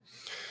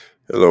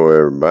Hello,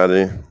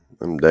 everybody.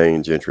 I'm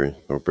Dane Gentry.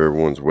 Hope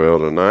everyone's well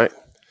tonight.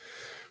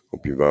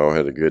 Hope you've all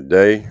had a good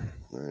day.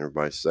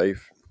 Everybody's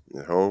safe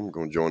at home.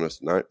 Going to join us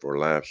tonight for a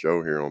live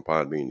show here on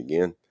Podbean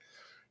again.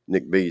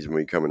 Nick B's going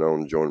to be coming on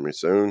and joining me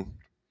soon.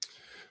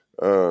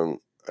 I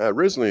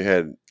originally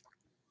had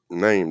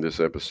named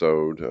this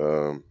episode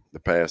 "The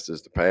Past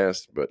is the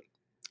Past," but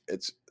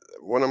it's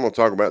what I'm going to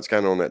talk about. It's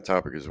kind of on that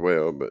topic as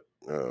well. But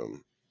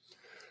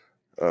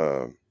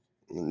uh,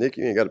 Nick,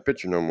 you ain't got a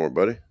picture no more,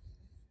 buddy.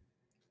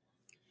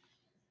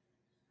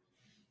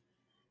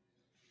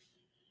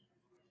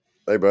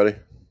 Hey, buddy.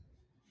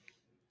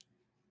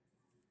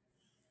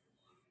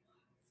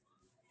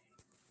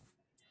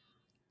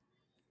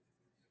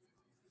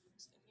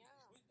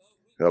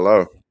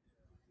 Hello.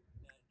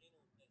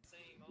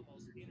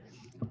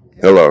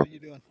 Hey, how Hello. are you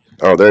doing?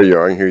 Oh, there you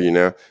are. I can hear you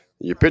now.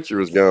 Your picture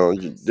was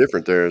gone. You're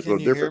different there. It's a Can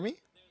little you hear different. me?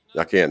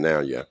 I can now,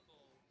 yeah.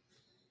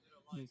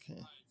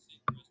 Okay.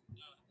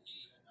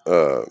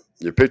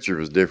 Your picture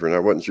was different. I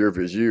wasn't sure if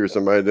it was you or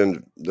somebody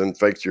done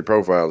faked your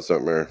profile or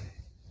something there.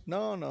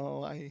 No,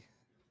 no,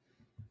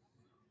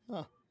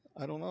 huh,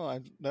 I don't know.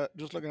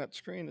 Just looking at the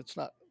screen, it's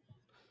not.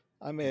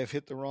 I may have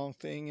hit the wrong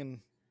thing and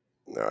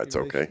No, it's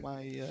erased okay.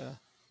 my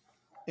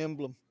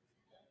emblem.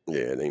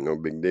 Yeah, it ain't no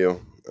big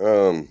deal.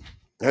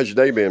 How's your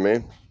day been,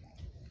 man?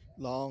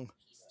 Long.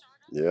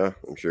 Yeah,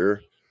 I'm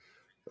sure.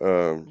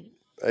 Um,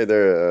 hey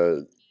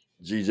there,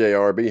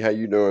 GJRB. How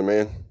you doing,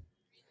 man?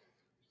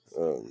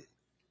 Um,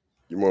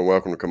 you're more than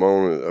welcome to come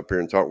on up here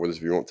and talk with us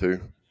if you want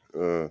to.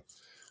 Uh,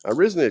 I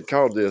originally had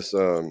called this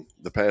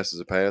 "The Past is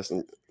the Past,"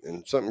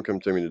 and something come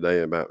to me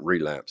today about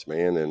relapse,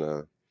 man, and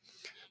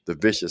the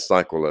vicious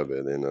cycle of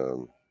it,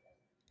 and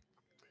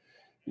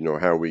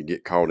how we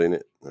get caught in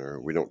it, or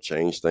we don't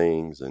change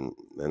things, and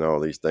all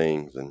these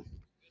things, and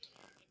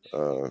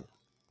uh,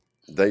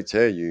 they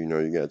tell you,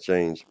 you got to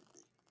change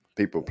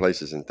people,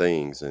 places, and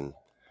things, and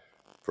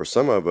for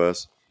some of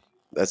us,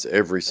 that's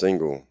every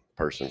single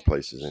person,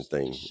 places, and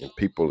thing, and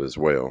people as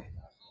well.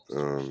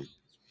 Um,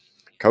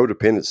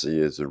 Codependency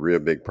is a real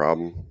big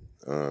problem.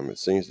 It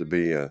seems to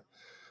be a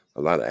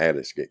lot of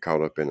addicts get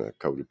caught up in a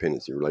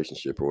codependency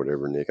relationship or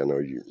whatever. Nick, I know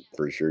you're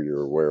pretty sure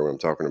you're aware of what I'm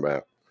talking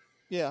about.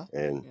 Yeah,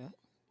 And, yeah,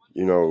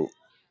 you know,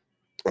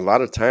 a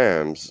lot of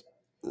times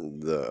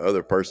the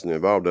other person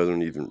involved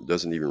doesn't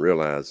even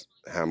realize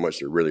how much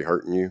they're really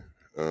hurting you.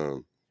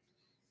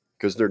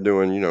 Because they're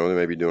doing, they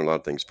may be doing a lot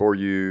of things for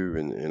you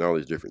and all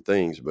these different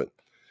things. But,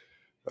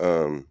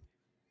 um,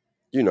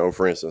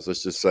 for instance,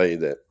 let's just say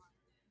that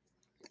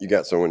you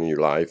got someone in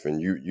your life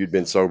and you'd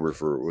been sober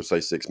for, we'll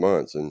say, 6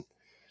 months, and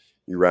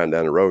you're riding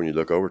down the road and you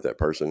look over at that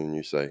person and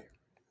you say,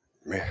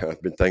 man,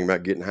 I've been thinking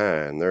about getting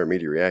high. And their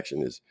immediate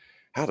reaction is,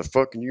 how the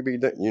fuck can you be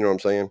that? You know what I'm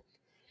saying?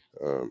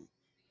 Um,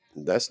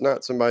 that's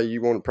not somebody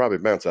you want to probably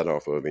bounce that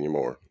off of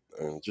anymore.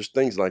 Just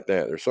things like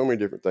that. There's so many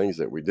different things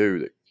that we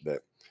do that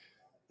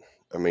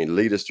I mean,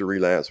 lead us to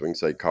relapse. We can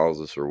say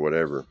cause us or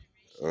whatever.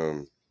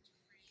 Um,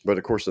 but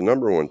of course, the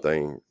number one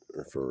thing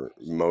for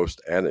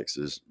most addicts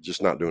is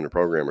just not doing the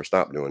program or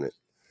stop doing it.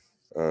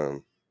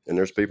 And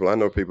there's people, I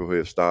know people who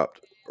have stopped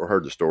or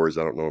heard the stories.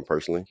 I don't know them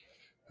personally,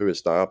 who have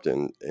stopped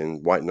and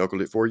white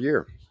knuckled it for a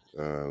year.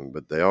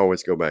 But they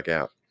always go back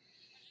out.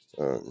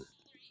 Um,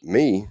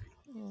 Me,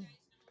 oh,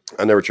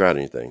 I never tried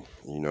anything.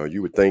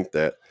 You would think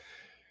that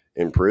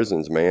in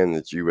prisons, man,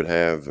 that you would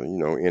have,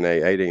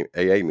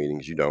 AA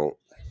meetings. You don't.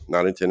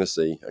 Not in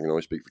Tennessee. I can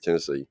only speak for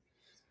Tennessee.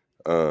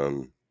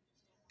 Um,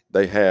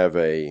 they have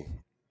a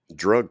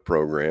drug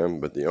program,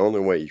 but the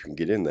only way you can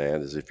get in that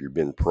is if you've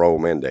been parole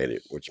mandated,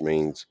 which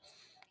means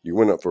you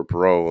went up for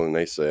parole and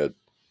they said,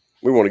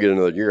 we want to get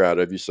another year out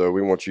of you, so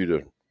we want you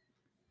to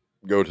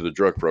go to the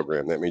drug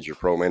program. That means you're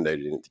parole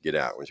mandated in it to get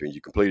out, which means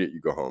you complete it, you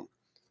go home.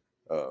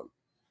 Um,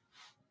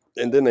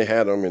 and then they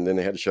had them, and then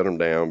they had to shut them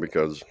down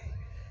because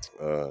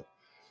uh,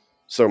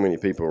 so many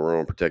people were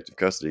on protective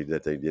custody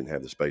that they didn't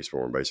have the space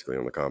for them, basically,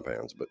 on the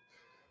compounds. But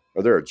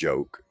they're a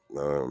joke.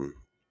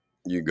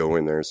 You go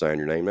in there and sign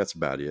your name. That's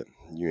about it.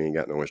 You ain't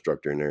got no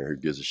instructor in there who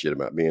gives a shit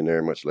about being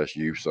there, much less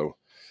you. So,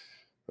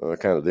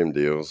 kind of them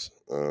deals.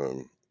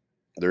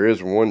 There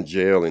is one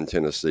jail in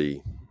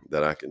Tennessee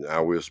that I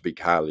will speak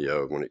highly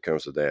of when it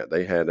comes to that.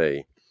 They had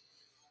a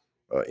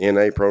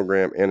NA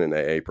program and an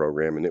AA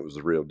program, and it was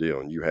the real deal.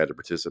 And you had to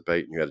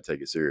participate and you had to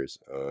take it serious.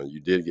 You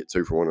did get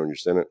 2 for 1 on your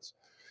sentence.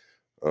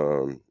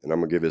 And I'm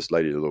gonna give this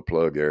lady a little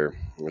plug there.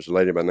 There's a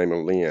lady by the name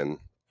of Lynn,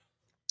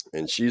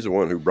 and she's the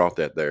one who brought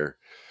that there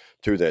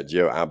to that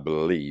jail. I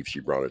believe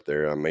she brought it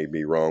there. I may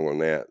be wrong on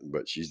that,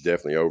 but she's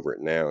definitely over it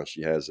now.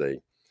 She has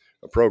a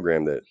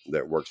program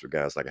that works with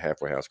guys like a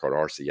halfway house called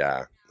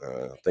RCI.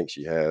 I think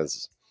she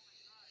has,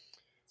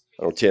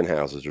 I don't know, 10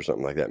 houses or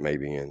something like that,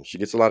 maybe. And she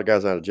gets a lot of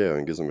guys out of jail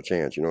and gives them a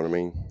chance. You know what I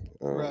mean?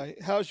 right.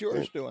 How's And,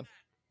 yours doing?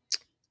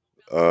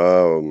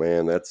 oh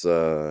man, that's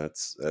a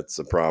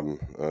problem.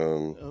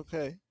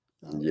 Okay.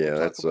 We'll Yeah, talk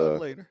that's about it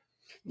later.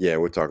 yeah,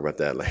 we'll talk about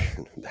that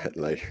later. That Okay.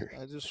 later.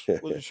 I just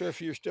wasn't sure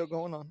if you're still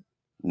going on.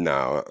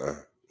 No,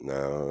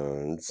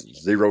 no, it's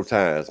zero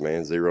ties,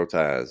 man, zero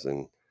ties,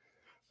 and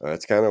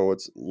that's kind of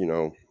what's.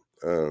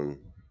 Um,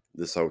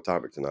 this whole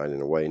topic tonight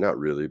in a way, not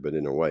really, but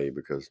in a way,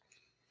 because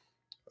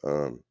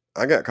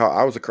I got caught.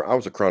 I was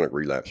a chronic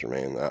relapser,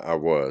 man. I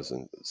was,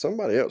 and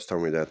somebody else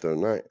told me that the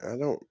other night. I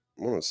don't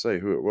want to say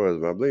who it was,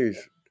 but I believe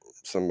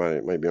somebody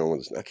may be on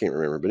with us. I can't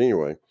remember, but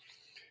anyway,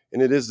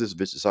 and it is this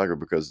vicious cycle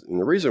because, and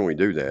the reason we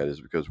do that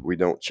is because we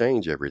don't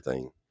change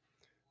everything.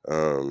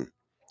 Um,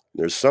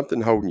 there's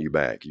something holding you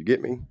back. You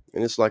get me?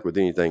 And it's like with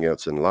anything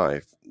else in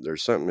life.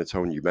 There's something that's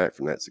holding you back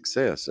from that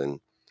success, and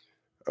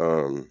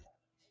um,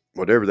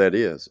 whatever that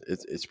is,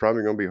 it's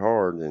probably going to be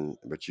hard, and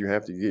but you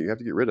have to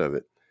get rid of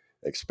it,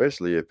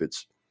 especially if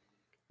it's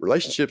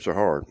relationships are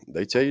hard.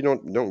 They tell you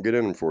don't get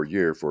in them for a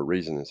year for a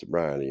reason in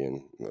sobriety,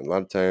 and a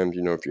lot of times,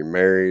 if you're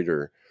married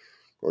or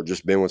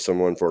just been with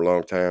someone for a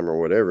long time or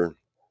whatever,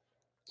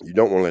 you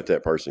don't want to let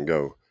that person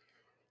go,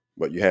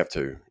 but you have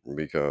to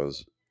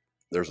because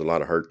there's a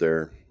lot of hurt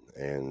there,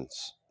 and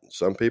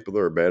some people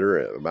are better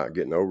about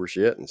getting over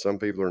shit, and some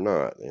people are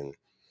not. And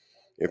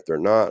if they're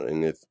not,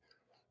 and if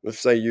let's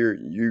say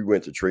you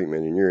went to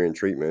treatment and you're in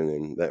treatment,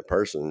 and that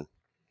person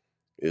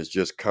is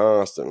just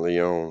constantly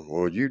on,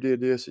 well, you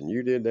did this and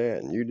you did that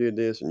and you did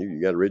this and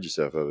you got to rid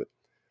yourself of it.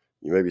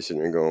 You may be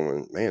sitting there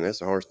going, man, that's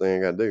the hardest thing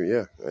I got to do.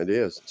 Yeah, it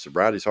is.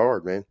 Sobriety's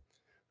hard, man,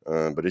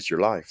 but it's your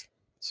life.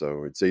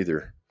 So it's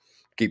either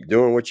keep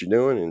doing what you're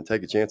doing and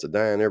take a chance of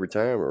dying every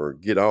time, or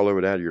get all of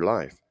it out of your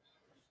life.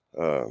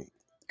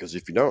 Because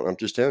if you don't, I'm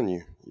just telling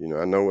you,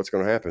 I know what's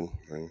going to happen.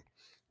 And,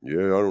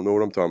 yeah, I don't know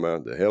what I'm talking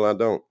about. The hell I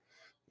don't.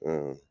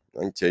 I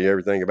can tell you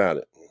everything about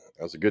it.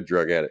 I was a good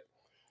drug addict,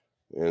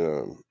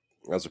 and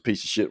I was a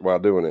piece of shit while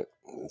doing it.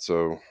 And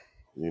so,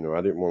 I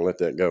didn't want to let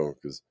that go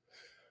because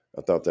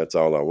I thought that's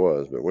all I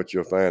was. But what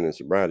you'll find in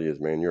sobriety is,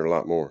 man, you're a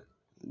lot more.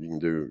 You can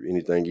do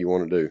anything you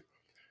want to do.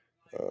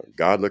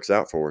 God looks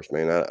out for us,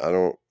 man. I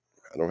don't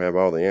have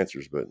all the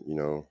answers, but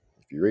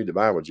if you read the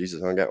Bible,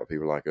 Jesus hung out with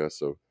people like us,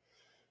 so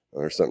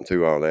there's something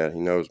to all that. He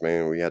knows,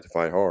 man, we have to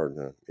fight hard.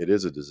 It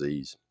is a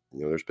disease.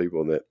 There's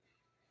people that,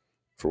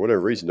 for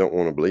whatever reason, don't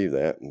want to believe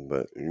that.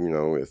 But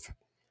if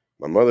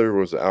my mother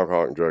was an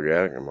alcoholic and drug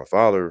addict, and my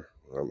father,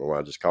 I don't know why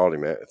I just called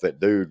him that. If that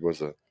dude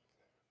was a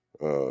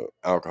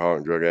alcoholic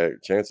and drug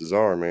addict, chances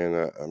are,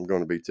 man, I'm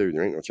going to be too.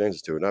 There ain't no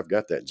chances to it. I've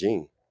got that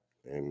gene,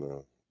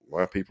 and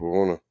why people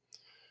want to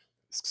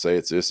say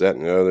it's this, that,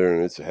 and the other,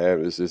 and it's a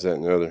habit, this, that,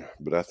 and the other.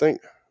 But I think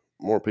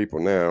more people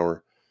now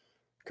are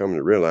coming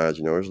to realize,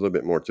 there's a little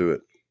bit more to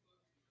it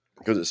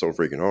because it's so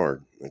freaking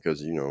hard.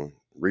 Because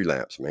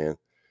relapse, man.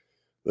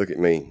 Look at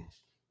me,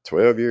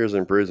 12 years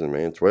in prison,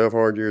 man, 12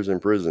 hard years in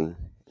prison,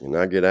 and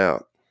I get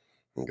out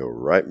and go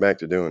right back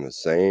to doing the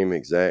same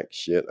exact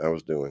shit I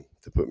was doing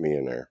to put me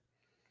in there.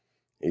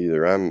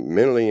 Either I'm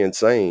mentally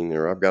insane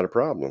or I've got a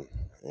problem,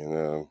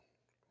 and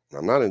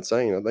I'm not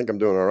insane. I think I'm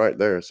doing all right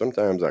there.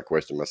 Sometimes I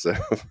question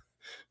myself.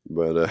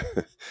 But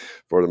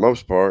for the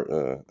most part,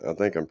 I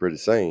think I'm pretty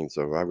sane.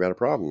 So I've got a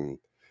problem.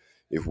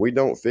 If we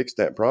don't fix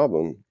that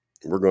problem,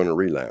 we're going to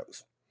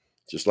relapse,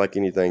 just like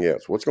anything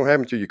else. What's going to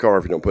happen to your car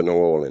if you don't put no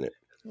oil in it?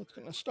 It's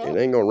going to It stop.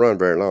 ain't going to run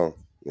very long.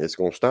 It's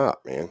going to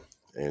stop, man.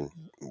 And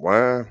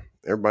why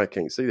everybody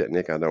can't see that,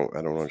 Nick? I don't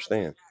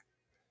understand.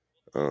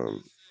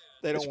 Um,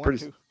 They it's don't want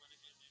pretty. to.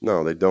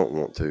 No, they don't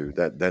want to.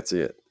 That's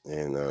it.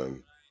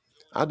 And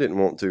I didn't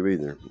want to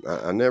either.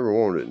 I never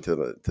wanted it until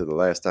the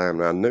last time,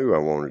 and I knew I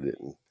wanted it.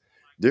 And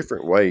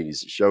different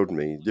ways showed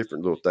me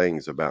different little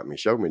things about me,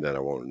 showed me that I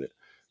wanted it.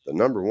 The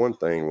number one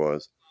thing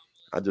was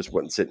I just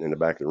wasn't sitting in the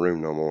back of the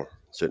room no more,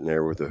 sitting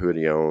there with a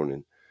hoodie on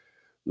and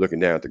looking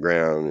down at the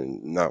ground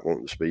and not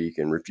wanting to speak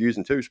and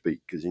refusing to speak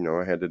because,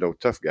 I had that old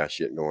tough guy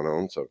shit going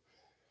on. So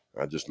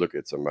I just look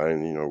at somebody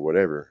and,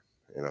 whatever.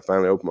 And I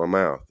finally opened my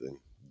mouth. And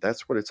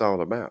that's what it's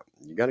all about.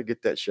 You got to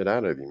get that shit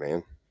out of you,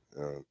 man.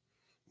 Uh,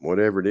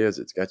 whatever it is,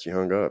 it's got you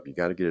hung up. You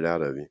got to get it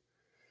out of you.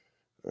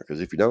 Because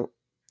if you don't,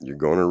 you're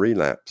going to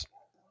relapse.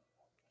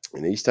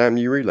 And each time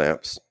you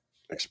relapse,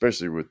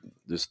 especially with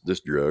this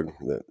drug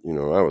that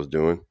I was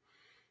doing,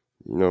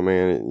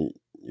 man,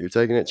 you're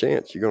taking that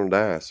chance. You're gonna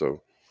die.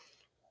 So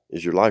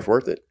is your life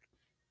worth it?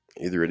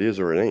 Either it is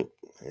or it ain't.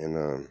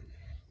 And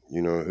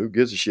who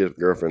gives a shit if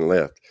the girlfriend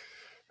left?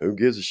 Who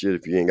gives a shit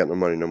if you ain't got no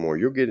money no more?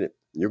 You'll get it.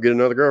 You'll get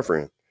another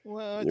girlfriend.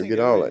 Well, You'll get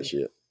all that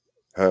shit,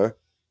 huh?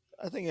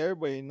 I think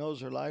everybody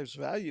knows their life's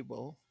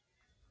valuable.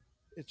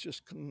 It's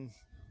just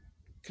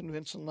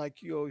convincing,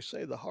 like you always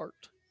say, the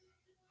heart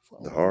The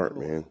falling a heart,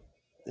 little. man.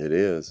 It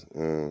is.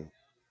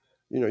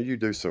 You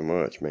do so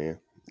much, man.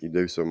 You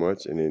do so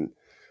much, and then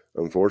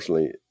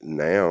unfortunately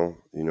now,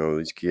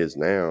 these kids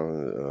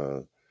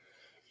now,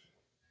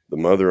 the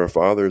mother or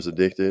father is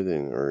addicted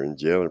and are in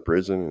jail or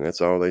prison, and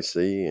that's all they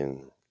see,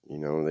 and they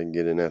can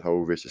get in that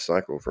whole vicious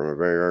cycle from a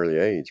very early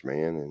age,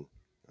 man,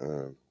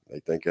 and they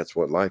think that's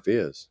what life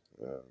is.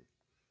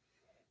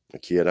 A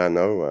kid I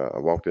know, I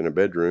walked in a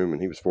bedroom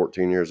and he was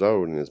 14 years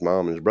old, and his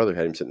mom and his brother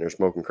had him sitting there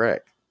smoking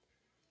crack,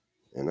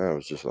 and I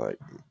was just like,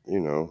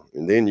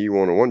 and then you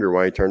want to wonder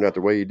why he turned out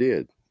the way he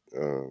did.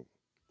 Uh,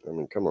 I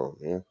mean, come on,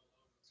 man.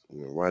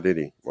 Why did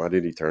he? Why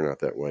did he turn out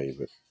that way?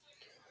 But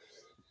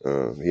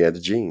he had the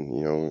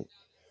gene.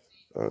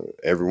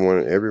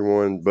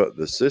 Everyone but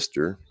the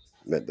sister.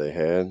 that they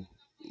had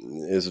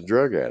is a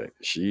drug addict.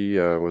 She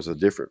was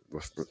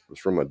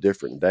from a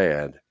different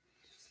dad,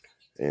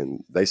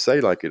 and they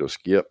say like it'll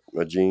skip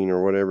a gene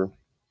or whatever.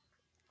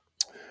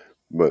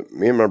 But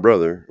me and my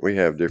brother, we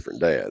have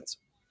different dads.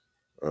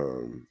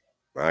 Um,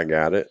 I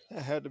got it.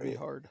 That had to be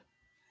hard.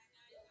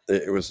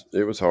 It was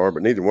hard,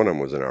 but neither one of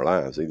them was in our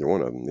lives. Neither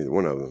one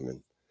of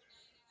them,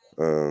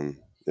 and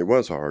it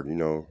was hard.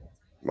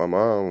 My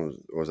mom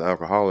was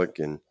alcoholic,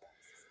 and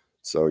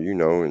so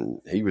and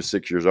he was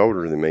 6 years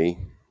older than me,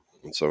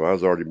 and so I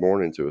was already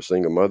born into a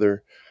single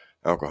mother,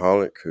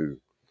 alcoholic who.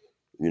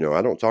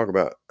 I don't talk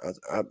about.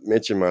 I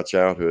mentioned my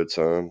childhood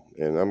some,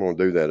 and I'm going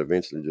to do that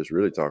eventually. Just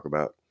really talk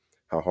about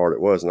how hard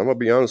it was, and I'm going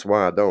to be honest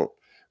why I don't.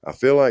 I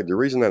feel like the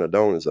reason that I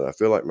don't is that I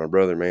feel like my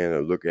brother, man,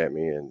 would look at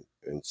me and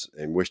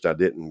wished I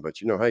didn't. But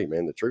hey,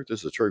 man, the truth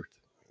is the truth,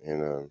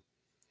 and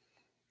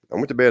I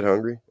went to bed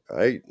hungry.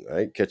 I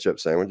ate ketchup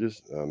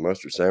sandwiches,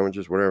 mustard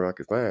sandwiches, whatever I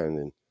could find,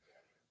 and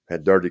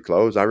had dirty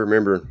clothes. I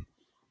remember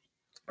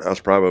I was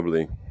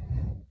probably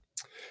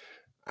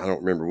I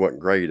don't remember what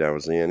grade I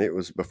was in. It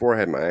was before I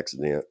had my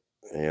accident,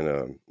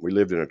 and we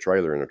lived in a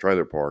trailer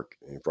park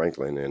in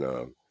Franklin,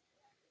 and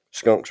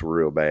skunks were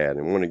real bad.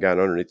 And when it got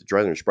underneath the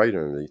trailer and sprayed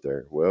underneath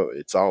there, well,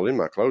 it's all in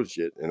my clothes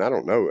shit, and I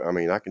don't know. I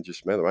mean, I can just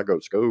smell them. I go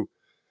to school,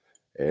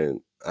 and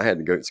I had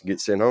to go get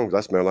sent home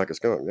because I smelled like a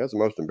skunk. That's the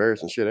most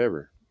embarrassing shit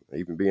ever.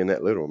 Even being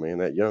that little, man,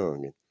 that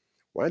young. And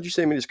why'd you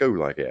send me to school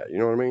like that? You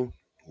know what I mean?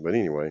 But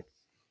anyway,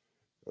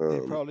 They um,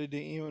 probably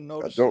didn't even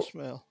I notice the don't.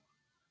 smell.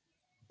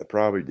 I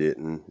probably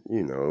didn't,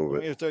 I but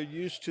mean, if they're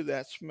used to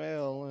that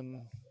smell,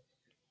 and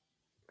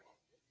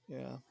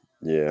yeah,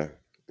 yeah,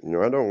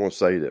 I don't want to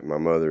say that my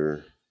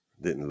mother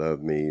didn't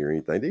love me or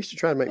anything. They used to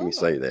try to make no, me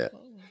say no, that, no.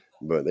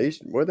 but they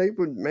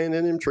would, man,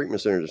 in them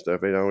treatment centers and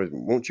stuff, they'd always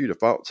want you to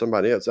fault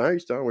somebody else. I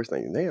used to always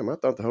think, damn, I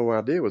thought the whole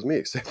idea was me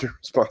accepting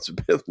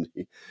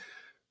responsibility.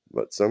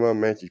 But some of them,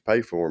 man, you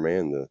pay for,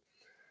 man. The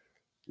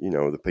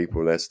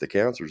people that's the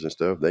counselors and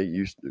stuff, they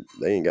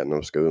ain't got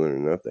no schooling or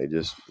nothing. They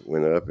just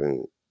went up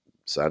and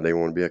decided they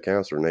want to be a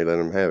counselor, and they let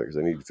them have it because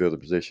they need to fill the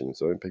position.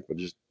 So people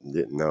just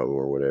didn't know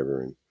or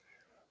whatever. And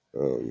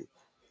um,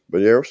 but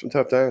yeah, there were some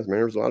tough times, man.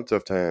 There was a lot of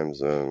tough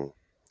times.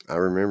 I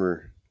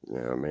remember,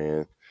 yeah,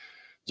 man.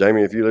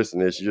 Jamie, if you listen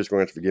to this, you're just going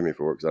to have to forgive me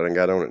for it because I done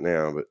got on it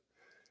now. But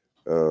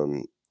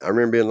I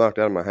remember being locked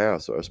out of my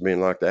house. So I was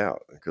being locked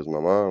out because my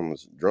mom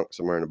was drunk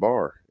somewhere in a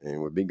bar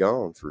and would be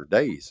gone for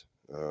days,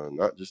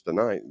 not just a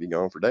night, be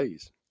gone for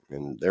days.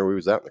 And there we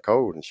was out in the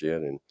cold and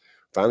shit. And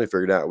finally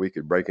figured out we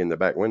could break in the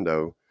back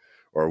window,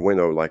 or a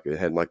window like it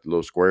had like the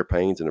little square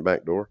panes in the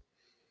back door.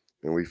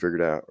 And we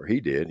figured out, or he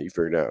did, he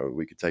figured out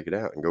we could take it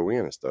out and go in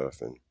and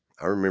stuff. And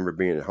I remember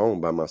being at home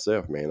by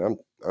myself, man.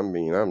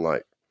 I'm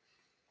like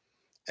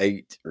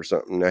 8 or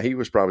something. Now he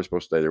was probably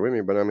supposed to stay there with me,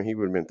 but I mean he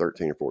would have been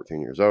 13 or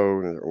 14 years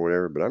old or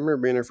whatever. But I remember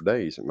being there for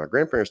days, and my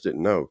grandparents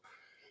didn't know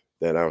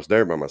that I was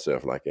there by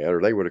myself like that,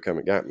 or they would have come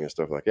and got me and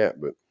stuff like that.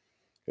 But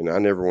and I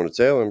never want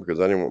to tell them because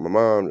I didn't want my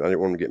mom. I didn't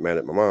want them to get mad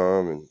at my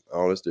mom and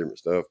all this different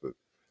stuff. But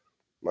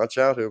my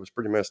childhood was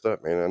pretty messed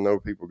up, man. I know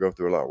people go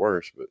through a lot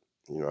worse, but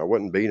I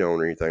wasn't beat on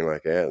or anything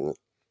like that. And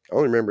I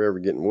only remember ever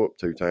getting whooped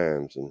 2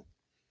 times, and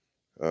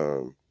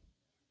um,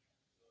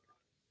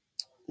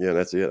 yeah,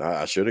 that's it.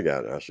 I should have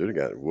got it. I should have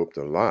got whooped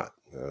a lot,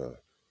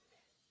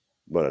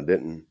 but I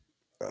didn't.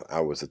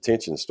 I was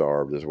attention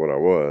starved, is what I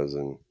was,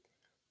 and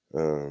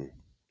um,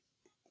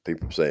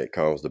 people say it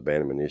caused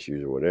abandonment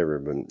issues or whatever.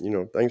 But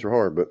things were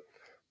hard. But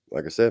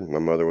like I said, my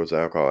mother was an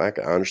alcoholic.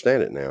 I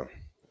understand it now,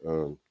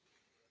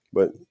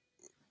 but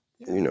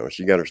Yeah,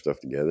 she got her stuff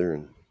together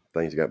and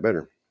things got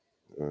better.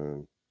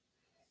 Um,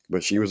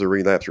 but she was a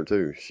relapser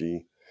too.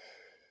 She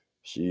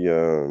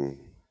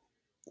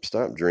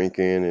stopped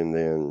drinking, and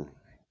then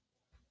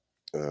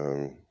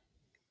um,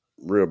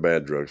 real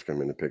bad drugs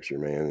come in the picture,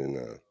 man.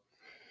 And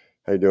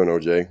how you doing,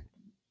 OJ?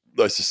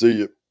 Nice to see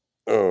you.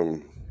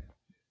 Um,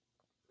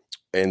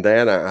 and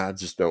that I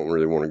just don't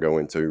really want to go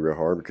into real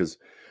hard because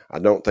I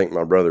don't think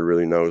my brother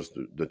really knows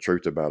the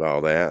truth about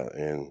all that.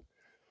 And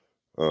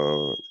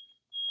uh,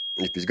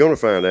 if he's going to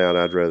find out,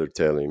 I'd rather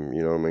tell him,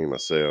 you know what I mean,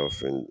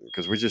 myself. And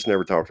because we just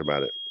never talked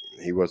about it.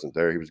 He wasn't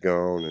there. He was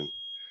gone. And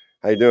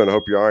how you doing? I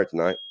hope you're all right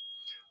tonight.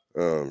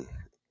 Um,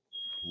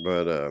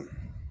 but I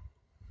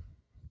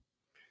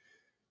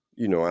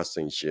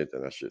seen shit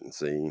that I shouldn't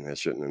seen. I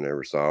shouldn't have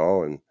never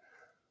saw, and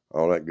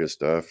all that good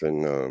stuff.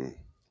 And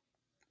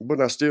but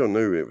I still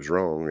knew it was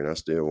wrong, and I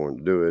still wanted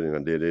to do it, and I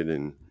did it.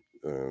 And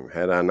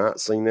had I not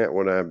seen that,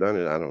 would I have done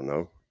it? I don't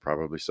know.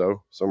 Probably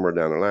so, somewhere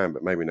down the line,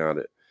 but maybe not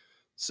at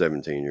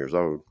 17 years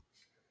old.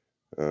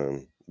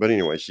 But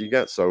anyway, she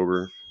got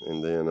sober,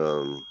 and then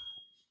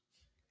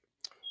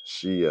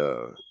she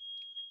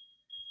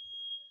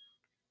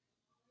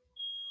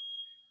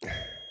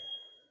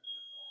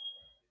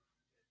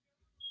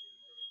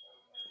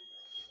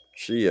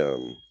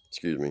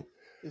excuse me.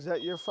 is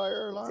that your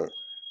fire Uh, alarm?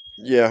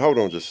 yeah, hold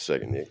on just a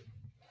second, Nick.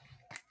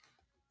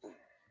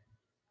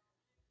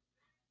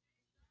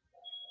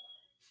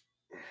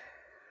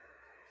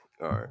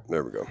 All right,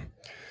 there we go.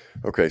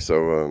 Okay,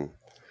 so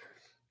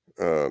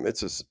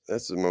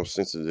That's the most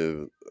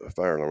sensitive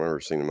firearm I've ever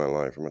seen in my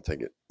life. I'm gonna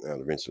take it out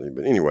eventually,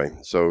 but anyway,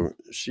 so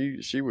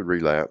she would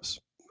relapse,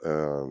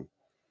 um,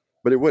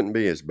 but it wouldn't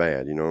be as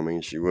bad. You know what I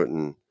mean? She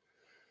wouldn't.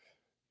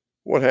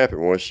 What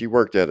happened was she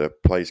worked at a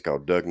place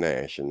called Doug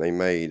Nash, and they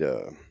made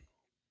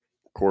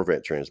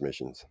Corvette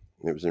transmissions.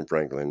 It was in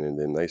Franklin, and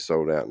then they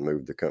sold out and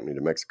moved the company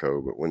to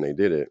Mexico. But when they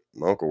did it,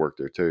 my uncle worked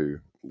there too.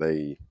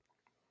 I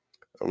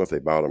don't know if they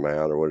bought them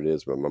out or what it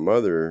is, but my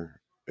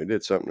mother, they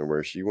did something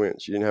where she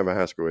went. She didn't have a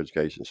high school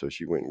education, so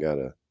she went and got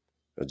a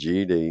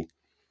GED,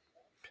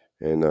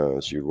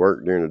 and she would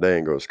work during the day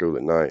and go to school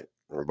at night,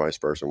 or vice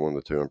versa, one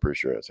of the two. I'm pretty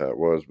sure that's how it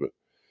was. But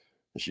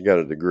she got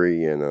a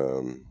degree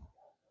in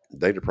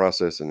data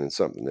processing and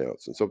something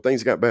else, and so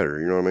things got better.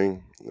 You know what I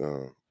mean?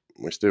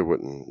 We still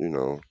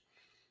wasn't,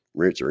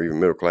 rich or even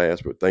middle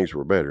class, but things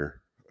were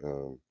better.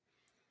 Um,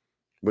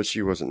 but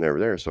she wasn't never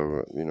there,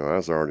 so I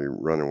was already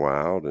running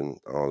wild and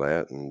all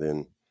that, and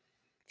then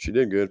she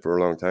did good for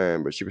a long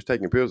time, but she was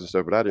taking pills and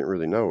stuff, but I didn't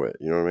really know it.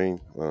 You know what I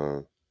mean?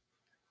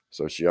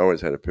 So she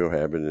always had a pill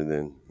habit, and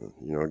then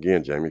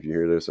again, Jamie, if you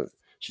hear this,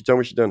 she told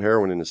me she done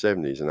heroin in the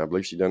 '70s, and I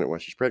believe she done it while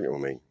she's pregnant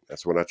with me.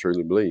 That's what I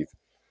truly believe,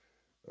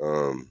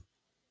 um,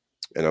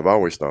 and I've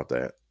always thought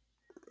that.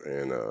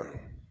 And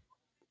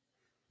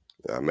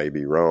I may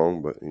be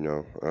wrong, but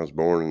I was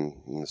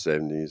born in the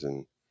 '70s,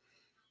 and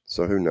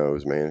so who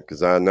knows, man?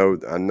 Because I know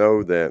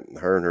that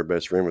her and her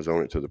best friend was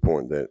on it to the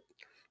point that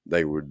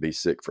they would be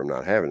sick from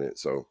not having it.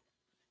 So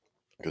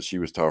because she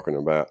was talking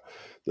about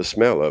the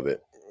smell of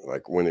it,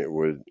 like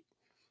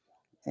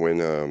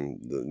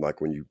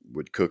like when you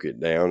would cook it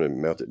down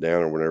and melt it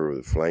down or whatever with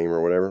a flame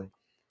or whatever.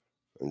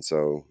 And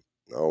so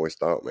I always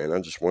thought, man, I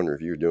just wonder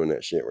if you were doing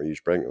that shit when you was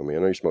pregnant with me. I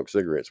know you smoked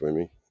cigarettes with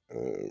me.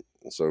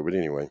 But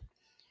anyway,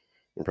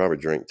 and probably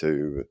drink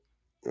too,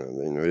 but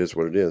it is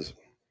what it is.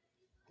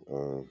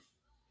 Uh,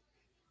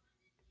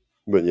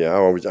 but yeah,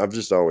 I've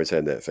just always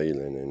had that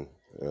feeling,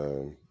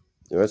 and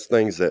that's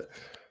things that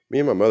me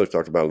and my mother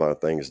talked about a lot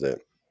of things that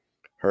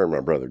her and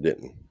my brother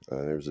didn't.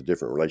 There was a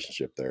different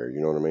relationship there.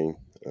 You know what I mean?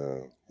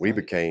 We Right.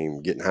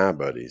 became getting high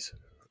buddies.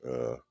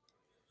 Uh,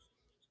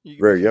 You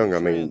Very became young. I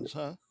mean, friends,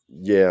 huh?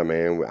 yeah,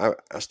 man.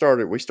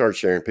 We started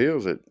sharing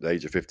pills at the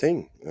age of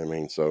 15. I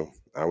mean, so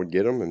I would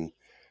get them, and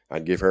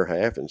I'd give her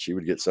half, and she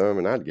would get some,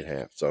 and I'd get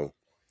half. So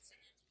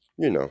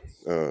you know,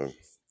 uh,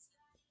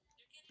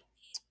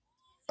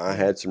 I Yeah.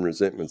 had some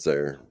resentments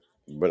there,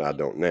 but I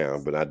don't now.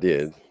 But I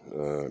did.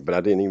 But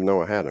I didn't even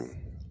know I had them.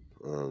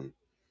 Um,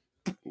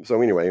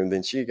 so anyway, and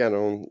then she got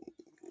on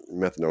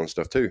methadone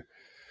stuff too,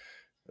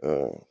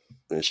 uh,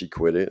 and she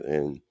quit it,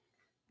 and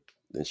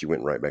then she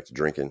went right back to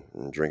drinking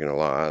and drinking a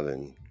lot.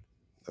 And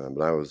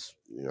but I was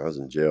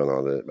in jail and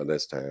all that by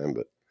this time.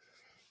 But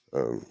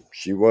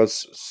she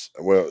was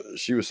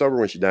sober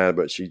when she died,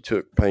 but she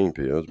took pain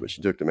pills, but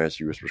she took them as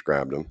she was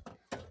prescribed them.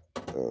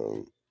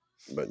 Um,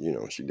 but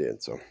she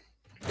did. So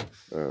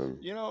um,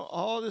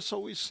 All this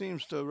always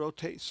seems to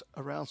rotate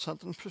around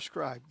something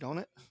prescribed, don't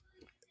it?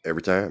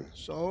 every time,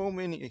 So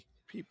many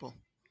people.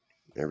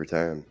 every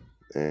time,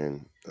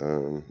 and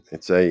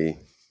it's a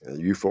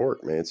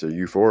euphoric, man. It's a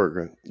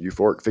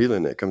euphoric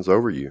feeling that comes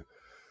over you.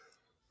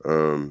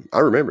 I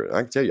remember it.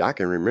 I can tell you, I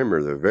can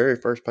remember the very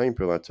first pain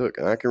pill I took,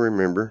 and I can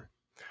remember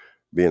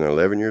being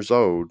 11 years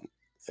old,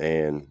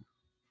 and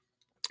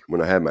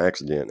when I had my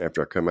accident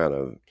after I come out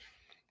of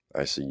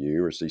ICU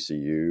or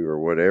CCU or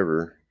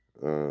whatever,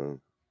 uh,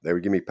 they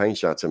would give me pain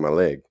shots in my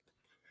leg.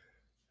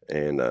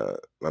 And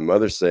my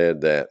mother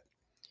said that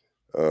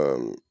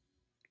um,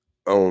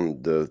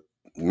 on the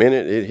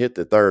minute it hit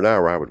the third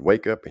hour, I would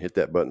wake up and hit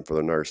that button for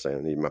the nurse saying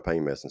I need my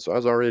pain medicine. So I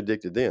was already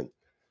addicted then.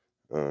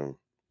 Um,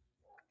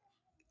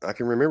 I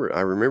can remember it.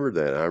 I remember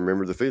that. I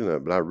remember the feeling of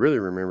it, but I really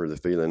remember the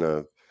feeling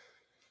of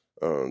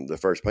the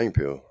first pain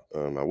pill.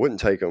 I wouldn't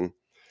take them,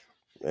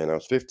 and I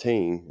was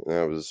 15, and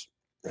I was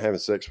having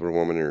sex with a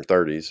woman in her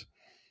 30s.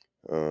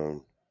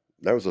 Um,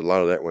 that was a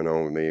lot of that went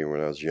on with me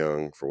when I was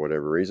young for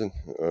whatever reason.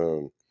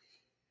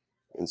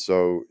 And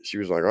so she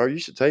was like, "Oh, you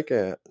should take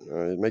that.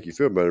 It'd make you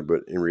feel better."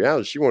 But in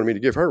reality, she wanted me to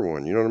give her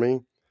one. You know what I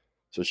mean?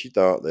 So she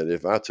thought that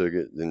if I took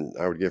it, then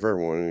I would give her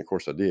one, and of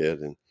course I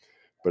did.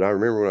 But I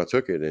remember when I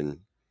took it, and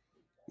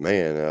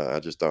man, I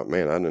just thought,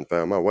 man, I done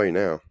found my way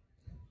now.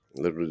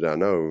 Little did I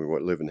know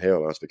what living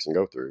hell I was fixing to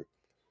go through.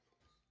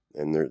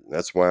 And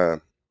that's why,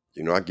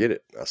 I get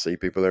it. I see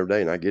people every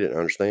day, and I get it. I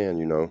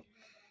understand.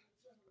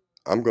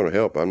 I'm going to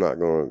help. I'm not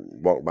going to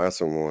walk by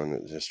someone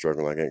that's just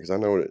struggling like that because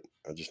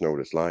I just know what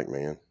it's like,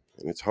 man.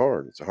 And it's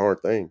hard. It's a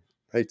hard thing.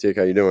 Hey, Tick,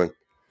 how you doing?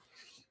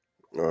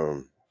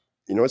 Um,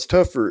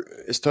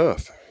 it's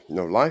tough.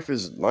 Life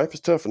is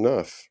tough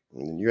enough.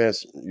 And you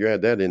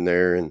add that in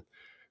there, and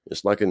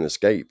it's like an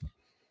escape,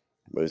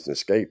 but it's an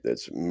escape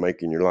that's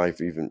making your life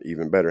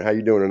even better. How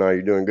you doing tonight?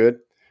 You doing good?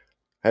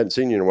 Hadn't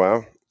seen you in a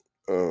while.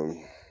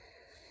 Um,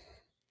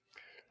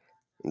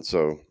 and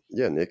so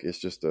yeah, Nick,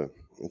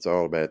 it's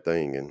all a bad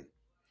thing. And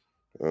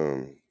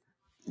um,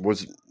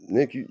 was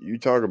Nick, you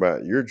talk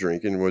about your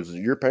drinking. Was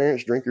your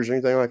parents drinkers or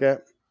anything like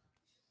that?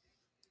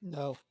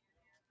 No,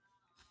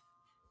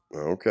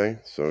 Okay,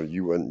 so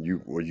you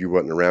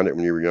wasn't around it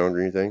when you were young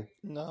or anything?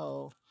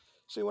 No.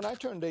 See, when I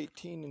turned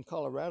 18 in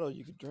Colorado,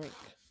 you could drink.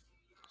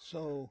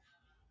 So,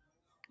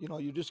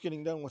 you're just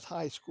getting done with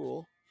high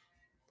school,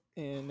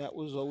 and that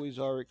was always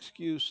our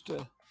excuse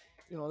to,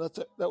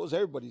 that was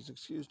everybody's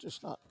excuse,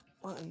 just not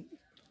mine.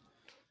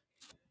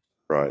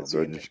 Right. So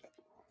Being just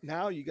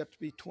now you got to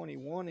be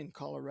 21 in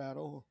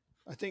Colorado.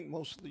 I think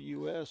most of the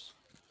U.S.,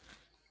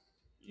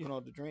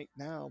 to drink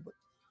now, but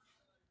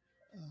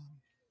um,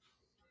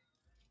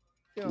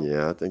 you know,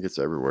 yeah, I think it's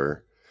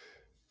everywhere.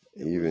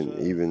 it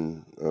was.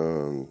 Even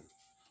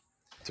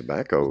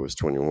tobacco is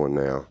 21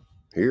 now.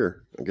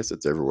 Here, I guess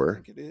it's I everywhere.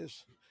 think it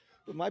is.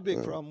 But my big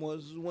Uh, problem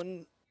was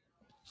when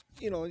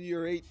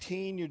you're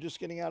 18, you're just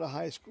getting out of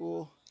high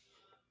school.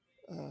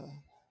 Uh,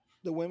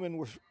 the women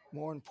were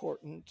more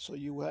important, so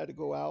you had to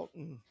go out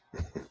and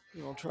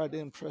try to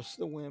impress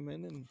the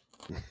women,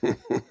 and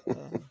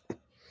uh,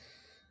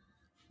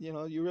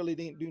 you really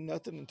didn't do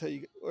nothing until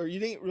you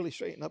didn't really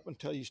straighten up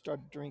until you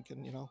started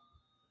drinking,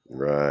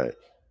 right.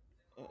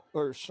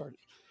 or started.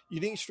 You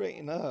didn't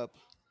straighten up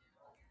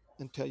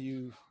until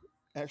you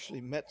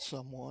actually met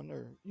someone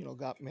or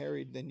got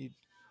married. Then you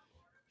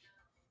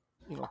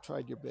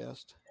tried your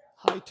best.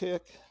 High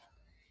tech.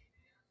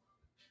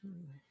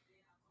 mm,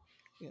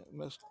 Yeah,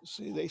 must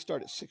see they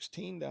start at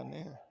 16 down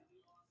there.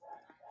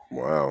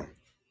 Wow.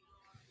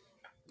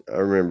 I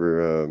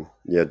remember,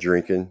 yeah,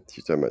 drinking.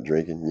 She's talking about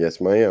drinking.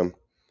 Yes, ma'am.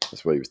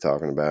 That's what he was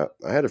talking about.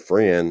 I had a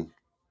friend.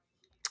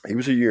 He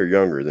was a year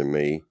younger than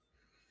me.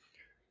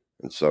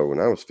 And so when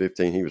I was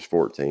 15, he was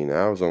 14.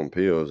 I was on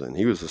pills, and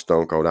he was a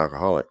stone cold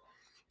alcoholic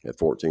at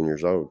 14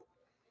 years old.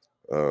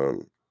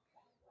 Um,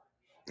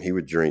 he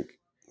would drink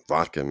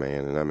vodka,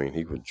 man. And I mean,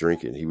 he would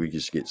drink it. He would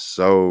just get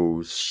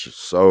so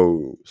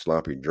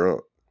sloppy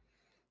drunk.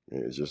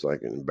 And it was just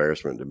like an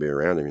embarrassment to be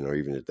around him,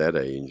 even at that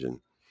age. And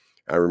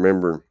I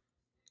remember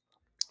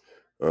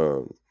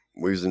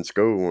we was in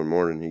school one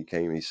morning. He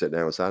came, he sat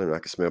down beside him, and I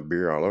could smell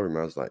beer all over him.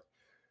 I was like,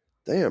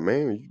 damn,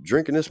 man, are you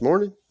drinking this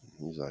morning?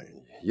 He's like,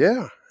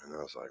 yeah. And I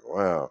was like,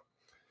 wow.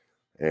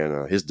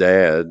 And his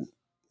dad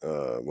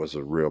was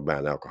a real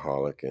bad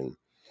alcoholic, and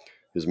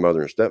his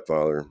mother and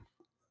stepfather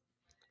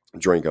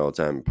drank all the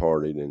time and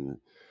partied. And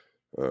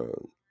uh,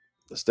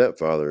 the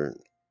stepfather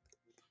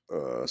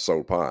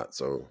sold pot,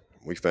 so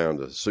we found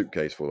a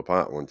suitcase full of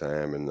pot one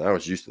time, and I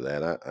was used to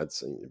that. I'd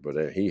seen it,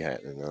 but he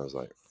hadn't, and I was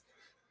like,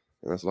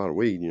 "That's a lot of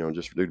weed,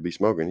 just for dude to be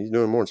smoking. He's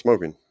doing more than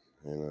smoking."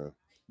 And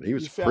but he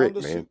was You a found prick,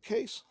 a man.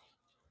 suitcase?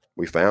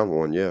 We found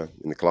one, yeah,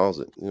 in the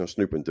closet,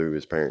 snooping through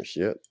his parents'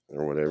 shit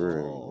or whatever,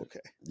 and Oh, okay.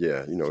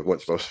 yeah, That's it wasn't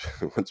gross.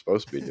 supposed wasn't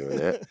supposed to be doing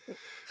that.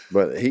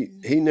 But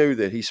he knew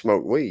that he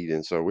smoked weed,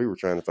 and so we were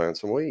trying to find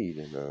some weed,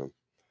 and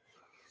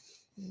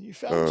You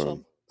found um,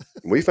 some.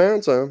 we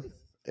found some.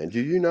 And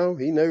do you know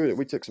he knew that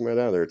we took some out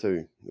of there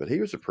too? But he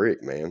was a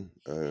prick, man.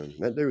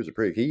 That dude was a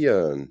prick.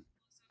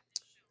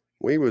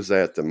 We was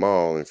at the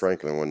mall in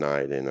Franklin one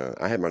night, and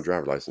I had my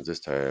driver's license this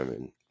time,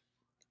 and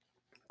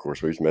of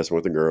course we was messing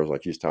with the girls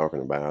like he's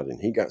talking about,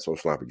 and he got so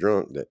sloppy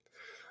drunk that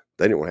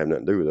they didn't want to have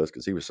nothing to do with us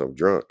because he was so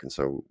drunk. And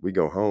so we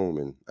go home,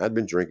 and I'd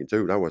been drinking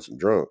too, but I wasn't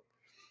drunk.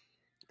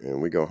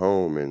 And we go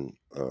home, and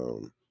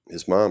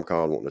his mom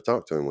called wanting to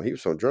talk to him. Well, he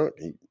was so drunk,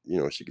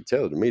 she could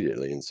tell it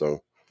immediately, and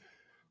so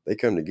they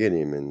come to get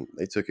him, and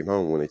they took him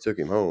home. When they took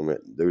him home,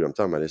 that dude I'm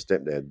talking about, his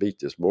stepdad beat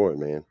this boy,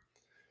 man,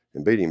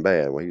 and beat him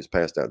bad. Well, he was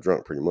passed out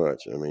drunk pretty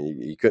much. I mean,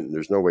 he couldn't.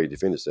 There's no way to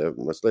defend himself,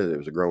 much less it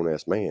was a grown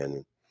ass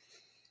man.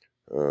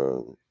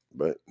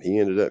 But he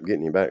ended up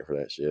getting him back for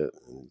that shit.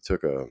 And he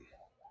took a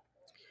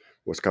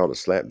what's called a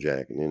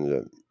slapjack and ended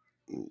up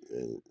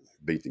and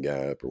beat the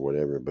guy up or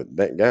whatever. But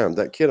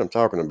that kid I'm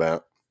talking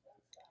about,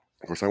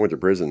 of course, I went to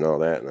prison and all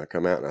that, and I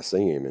come out and I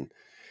see him, and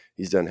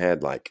he's done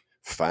had like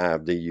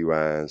 5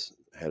 DUIs,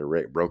 had a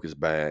wreck, broke his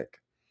back.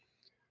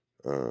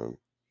 Um,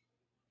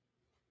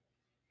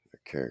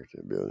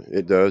 Character building.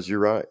 It does. You're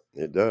right.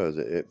 It does.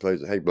 It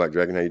plays. Hey, Black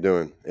Dragon, how you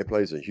doing? It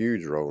plays a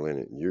huge role in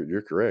it.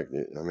 You're correct.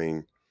 I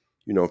mean,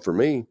 for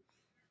me,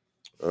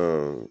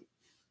 um,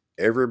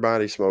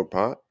 everybody smoked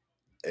pot,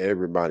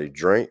 everybody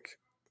drank,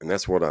 and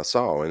that's what I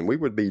saw. And we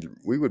would be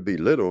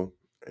little,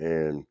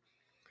 and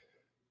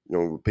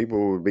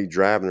people would be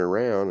driving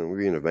around, and we'd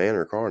be in a van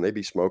or a car, and they'd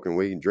be smoking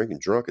weed and drinking,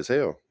 drunk as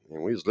hell.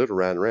 And we was little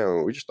riding around,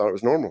 and we just thought it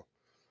was normal.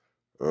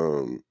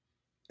 Um,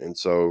 and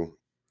so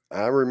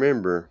I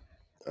remember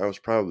I was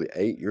probably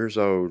 8 years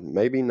old,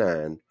 maybe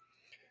nine,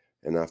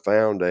 and I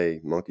found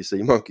a monkey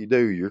see, monkey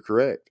do. You're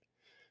correct.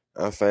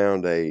 I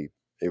found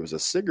it was a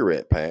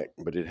cigarette pack,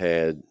 but it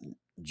had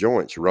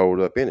joints rolled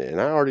up in it, and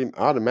I already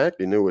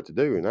automatically knew what to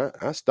do, and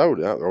I stole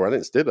it, or I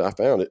didn't steal it. I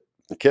found it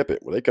and kept it.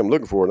 Well, they come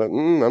looking for it.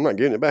 I'm not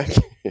getting it back.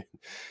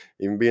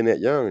 Even being that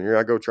young, and here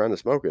I go trying to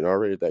smoke it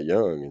already at that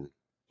young,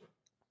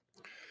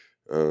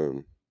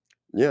 and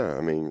yeah,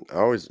 I mean,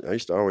 I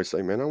used to always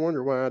say, man, I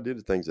wonder why I did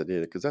the things I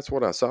did, because that's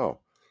what I saw.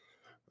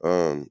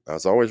 I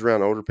was always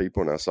around older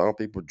people, and I saw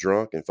people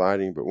drunk and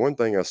fighting. But one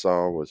thing I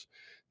saw was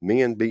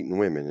men beating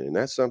women, and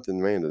that's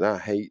something, man, that I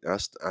hate. I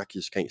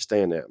just can't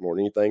stand that more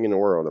than anything in the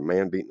world. A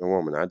man beating a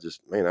woman, I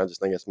just think that's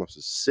the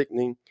most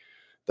sickening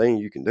thing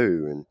you can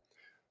do. And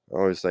I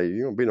always say,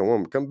 you don't beat a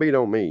woman, come beat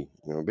on me,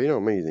 beat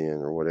on me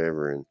then or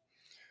whatever. And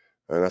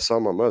I saw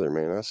my mother,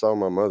 man. I saw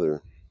my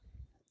mother.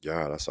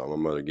 God, I saw my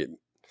mother get,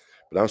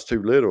 but I was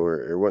too little,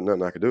 or there wasn't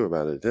nothing I could do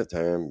about it at that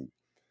time.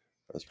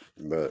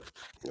 But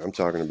I'm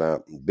talking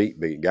about beat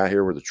guy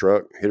here with a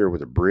truck, hit her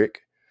with a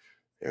brick,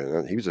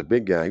 and he was a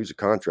big guy. He was a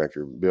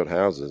contractor, built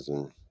houses,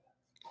 and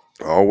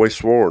I always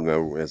swore.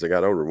 No, as I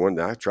got older, one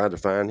day I tried to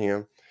find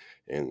him,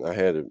 and I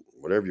had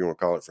whatever you want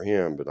to call it for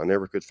him, but I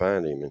never could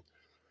find him.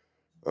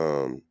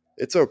 And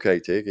it's okay,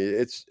 Tick.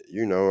 It's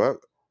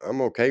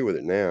I'm okay with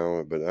it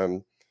now, but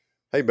I'm.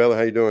 Hey Bella,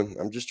 how you doing?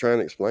 I'm just trying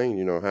to explain,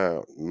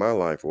 how my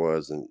life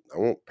was, and I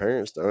want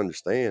parents to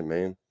understand,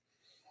 man.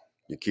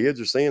 Your kids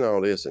are seeing all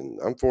this, and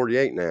I'm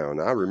 48 now,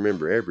 and I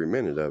remember every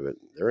minute of it.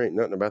 There ain't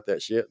nothing about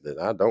that shit that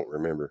I don't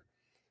remember,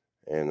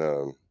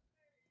 and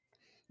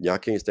yeah, I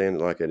can't stand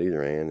it like that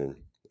either, man.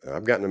 And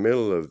I've got in the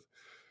middle of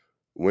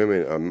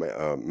women,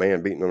 a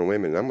man beating on a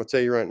woman. And I'm gonna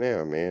tell you right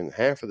now, man.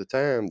 Half of the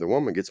time, the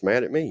woman gets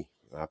mad at me.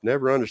 I've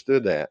never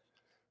understood that,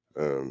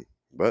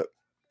 but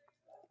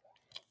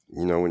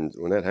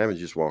when that happens,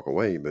 you just walk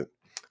away. But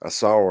I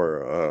saw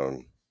her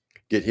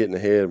get hit in the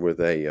head with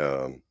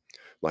a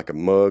like a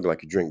mug,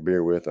 like you drink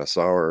beer with. I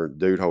saw her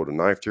dude hold a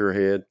knife to her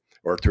head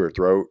or to her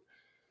throat.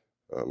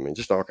 I mean,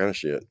 just all kind of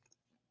shit.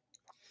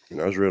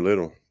 I was real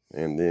little,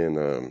 and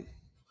then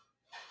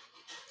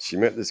she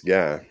met this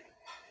guy,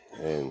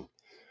 and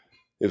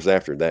it was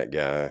after that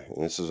guy,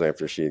 and this was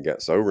after she had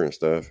got sober and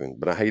stuff.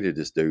 But I hated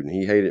this dude, and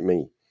he hated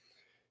me,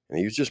 and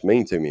he was just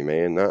mean to me,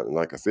 man. Not in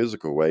like a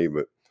physical way,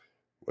 but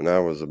when I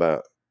was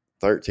about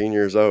 13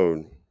 years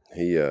old,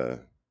 he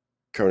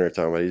coming there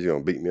talking about he's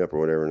going to beat me up or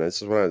whatever. And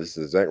this is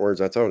the exact words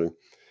I told him.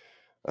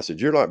 I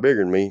said, "You're a lot bigger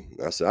than me."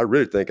 I said, "I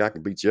really think I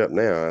can beat you up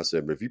now." I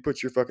said, "But if you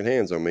put your fucking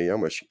hands on me,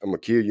 I'm gonna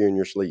kill you in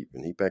your sleep."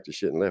 And he packed his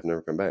shit and left,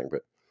 never come back.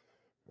 But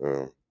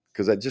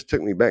because that just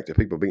took me back to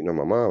people beating on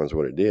my mom is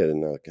what it did,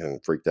 and I kind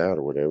of freaked out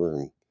or whatever.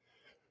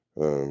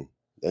 And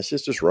that's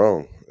just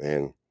wrong.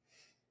 And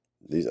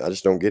I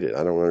just don't get it.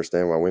 I don't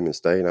understand why women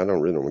stay, and I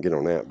don't really want to get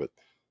on that. But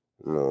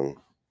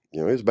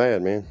it's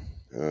bad, man.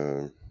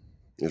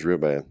 It's real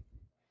bad.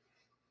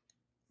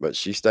 But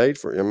she stayed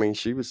for. I mean,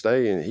 she would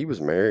stay, and he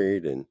was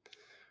married, and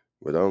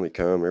would only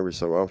come every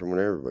so often,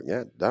 whenever. But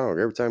yeah, dog,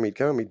 every time he'd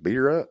come, he'd beat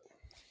her up.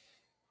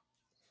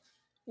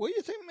 What do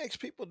you think makes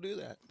people do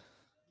that?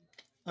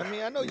 I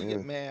mean, I know you get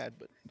Man, mad,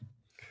 but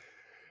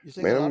you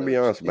think a man, I'm lot gonna of be it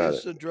honest about is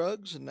it. the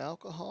drugs and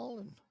alcohol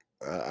and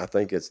I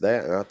think it's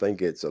that, and I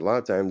think it's a lot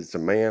of times it's a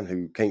man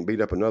who can't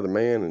beat up another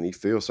man, and he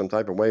feels some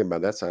type of way about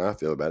it. That's how I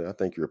feel about it. I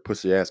think you're a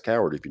pussy ass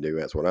coward if you do.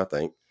 That's what I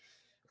think.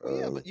 well,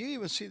 yeah, but you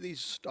even see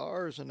these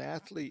stars and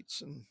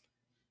athletes and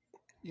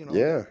that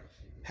Yeah,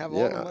 have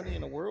all the yeah. money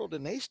in the world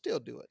and they still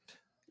do it.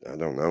 I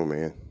don't know,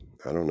 man.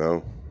 I don't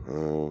know.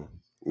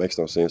 Makes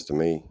no sense to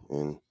me.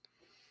 And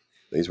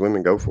these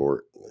women go for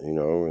it,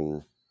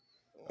 and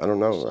I don't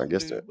Oh, know. I some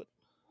guess do, that, but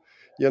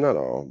yeah, not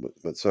all,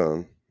 but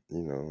some,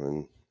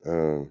 and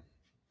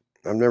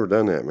I've never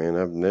done that, man.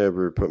 I've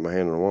never put my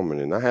hand on a woman,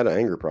 and I had an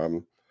anger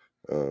problem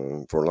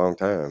for a long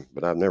time,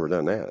 but I've never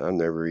done that. I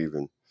never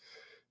even,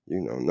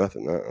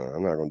 nothing.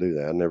 I'm not going to do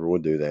that. I never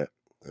would do that.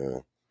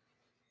 Uh,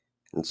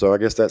 and so I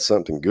guess that's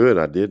something good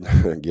I did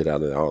get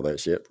out of all that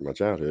shit from my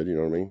childhood. You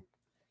know what I mean?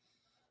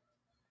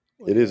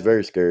 well, It is yeah.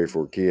 very scary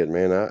for a kid,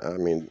 man. I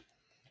mean,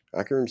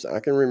 I can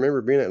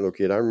remember being that little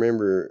kid. I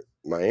remember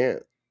my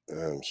aunt.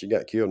 She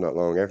got killed not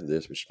long after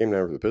this, but she came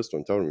down with a pistol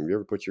and told him, "If you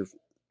ever put your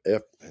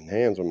f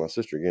hands on my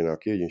sister again, I'll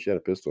kill you." And she had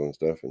a pistol and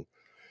stuff. And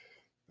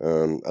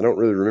I don't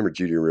really remember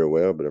Judy real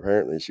well, but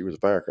apparently she was a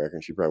firecracker,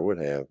 and she probably would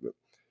have. But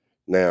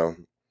now,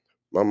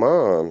 my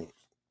mom,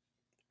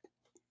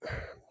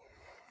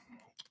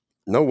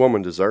 no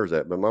woman deserves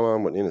that, but my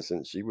mom was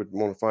innocent. She would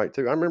want to fight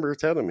too. I remember her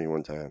telling me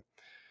one time.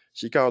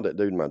 She called that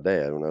dude my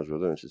dad when I was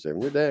with her, and she said,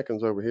 "When your dad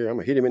comes over here, I'm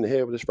gonna hit him in the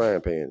head with this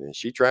frying pan." And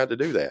she tried to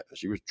do that.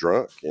 She was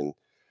drunk,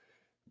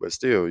 but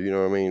still, you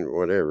know what I mean,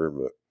 whatever.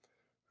 But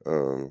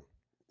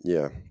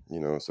yeah,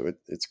 so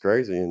it's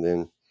crazy. And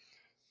then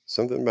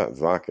something about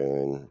vodka,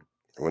 and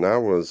when I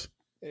was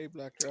Hey,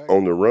 Black on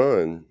Dragon. the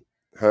run,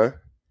 huh?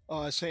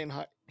 Oh, I was saying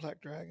hi,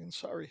 Black Dragon.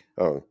 Sorry.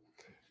 Oh,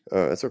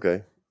 that's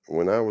okay.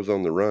 When I was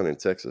on the run in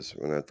Texas,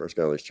 when I first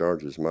got all these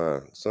charges,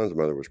 my son's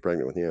mother was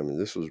pregnant with him, and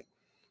this was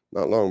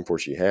not long before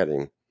she had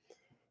him.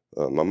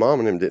 My mom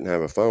and him didn't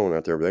have a phone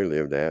out there where they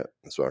lived at,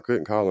 so I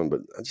couldn't call him.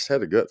 But I just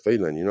had a gut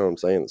feeling, you know what I'm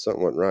saying, that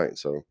something wasn't right.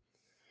 So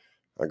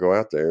I go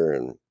out there,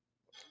 and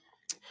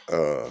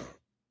uh,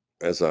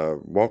 as I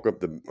walk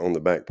up on the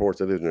back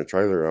porch, I lived in a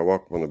trailer. I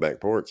walk up on the back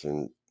porch,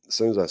 and as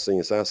soon as I see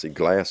inside, I see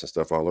glass and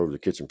stuff all over the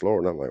kitchen floor,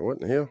 and I'm like,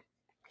 "What in the hell?"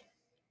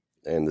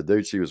 And the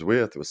dude she was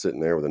with was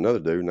sitting there with another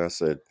dude, and I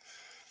said,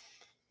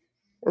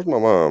 "Where's my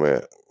mom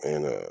at?"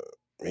 And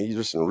he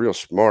just in a real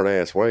smart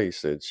ass way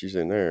said, "She's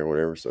in there or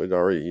whatever." So he's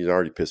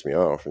already pissed me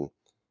off, and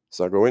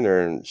so I go in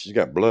there, and she's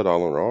got blood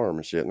all on her arm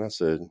and shit. And I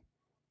said,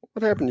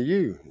 what happened to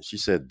you? And she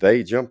said,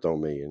 they jumped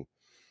on me. And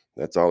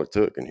that's all it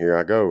took. And here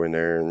I go in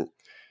there. And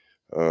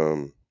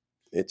um,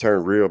 it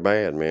turned real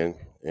bad, man.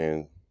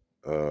 And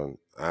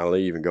I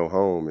leave and go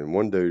home. And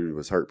one dude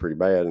was hurt pretty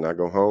bad. And I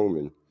go home.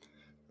 And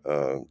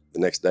the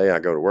next day I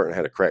go to work and I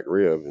had a cracked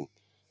rib. And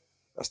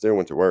I still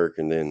went to work.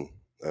 And then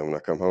when I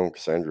come home,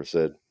 Cassandra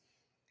said,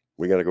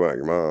 we got to go out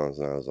your mom's.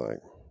 And I was like,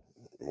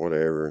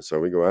 whatever. And so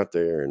we go out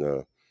there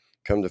and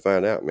come to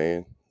find out,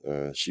 man,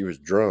 she was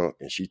drunk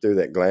and she threw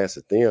that glass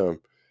at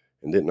them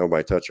and didn't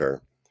nobody touch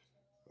her.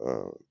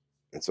 Uh,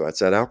 and so that's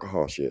that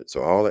alcohol shit.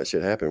 So all that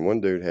shit happened.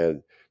 One dude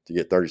had to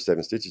get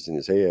 37 stitches in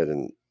his head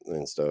and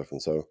stuff.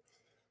 And so,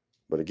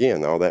 but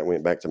again, all that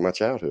went back to my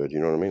childhood. You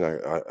know what I mean?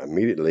 I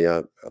immediately,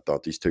 I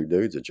thought these two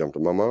dudes had jumped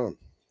on my mom.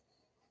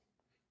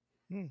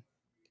 Hmm.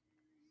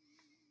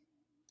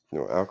 You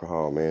know,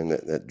 alcohol, man,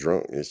 that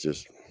drunk is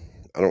just,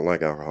 I don't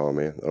like alcohol,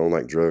 man. I don't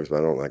like drugs, but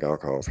I don't like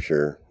alcohol for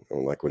sure. I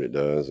don't like what it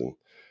does and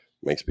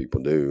makes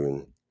people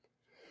do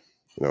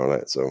and all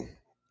that. So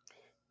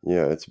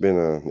yeah,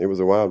 it was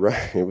a wild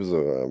ride. It was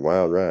a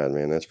wild ride,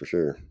 man. That's for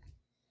sure.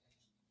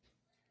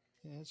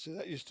 Yeah, so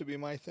that used to be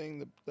my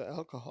thing, the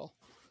alcohol.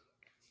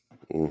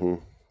 Hmm.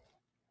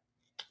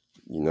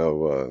 You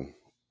know,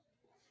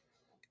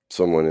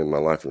 someone in my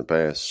life in the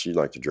past, she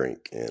liked to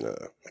drink, and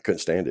I couldn't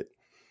stand it.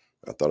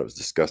 I thought it was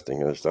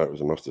disgusting. I just thought it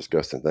was the most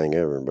disgusting thing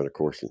ever. But of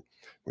course,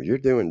 well, you're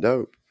doing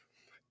dope.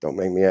 Don't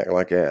make me act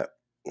like that.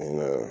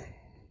 And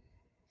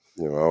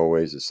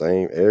always the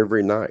same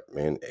every night,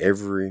 man.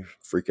 Every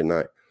freaking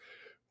night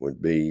would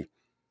be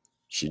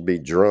she'd be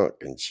drunk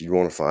and she'd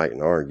want to fight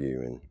and argue,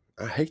 and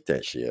I hate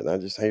that shit. I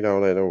just hate all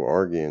that old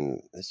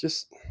arguing. It's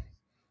just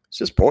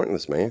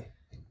pointless, man.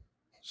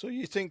 So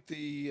you think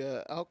the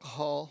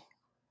alcohol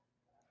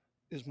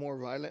is more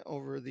violent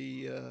over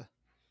the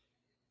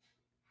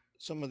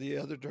some of the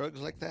other drugs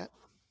like that,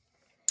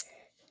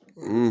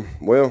 or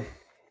Well,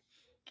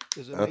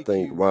 does it I make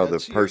think you while the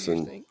gutsier? You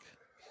person, think,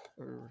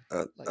 or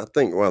I like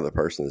think while the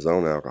person is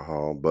on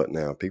alcohol, but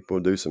now people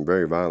do some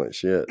very violent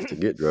shit to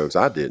get drugs.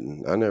 I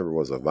didn't. I never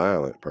was a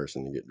violent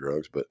person to get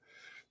drugs, but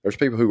there's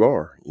people who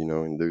are,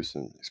 and do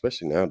some,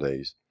 especially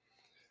nowadays.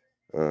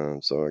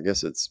 So I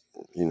guess it's,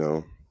 you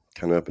know,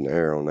 kind of up in the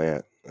air on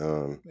that.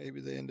 maybe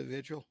the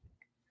individual?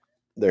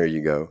 There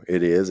you go.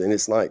 It is, and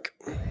it's like,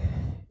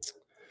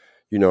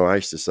 I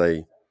used to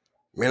say,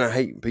 man, I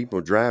hate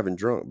people driving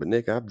drunk. But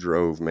Nick, I've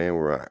drove, man,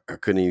 where I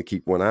couldn't even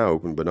keep one eye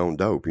open, but on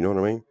dope. You know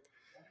what I mean?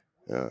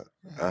 Uh,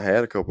 I Right.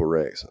 had a couple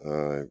wrecks.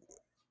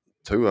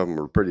 Two of them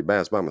were pretty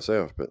bad by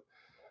myself, but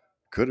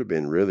could have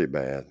been really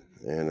bad.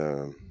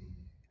 And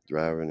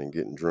driving and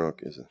getting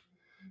drunk is,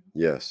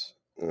 yes,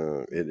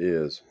 it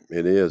is.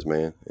 It is,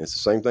 man. It's the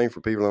same thing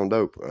for people on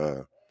dope.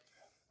 I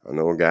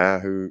know a guy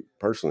who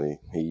personally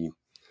he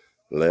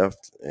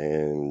left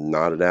and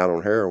nodded out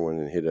on heroin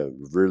and hit a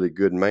really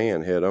good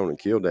man head on and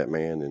killed that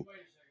man, and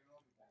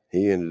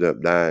he ended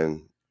up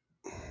dying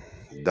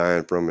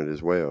from it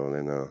as well.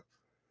 And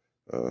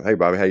hey,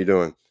 Bobby, how you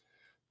doing?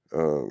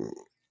 Um,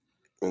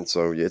 and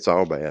so yeah, it's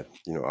all bad.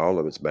 All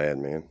of it's bad,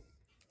 man.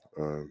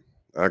 Um,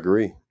 I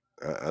agree.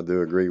 I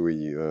do agree with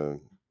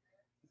you,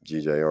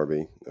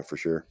 GJRB, for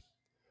sure.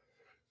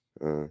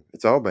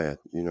 It's all bad.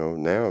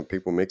 Now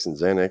people mixing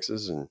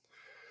Xanaxes and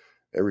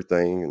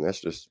everything, and that's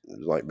just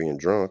like being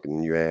drunk. And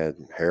then you add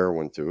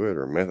heroin to it,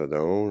 or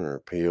methadone, or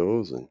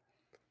pills, and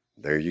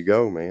there you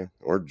go, man.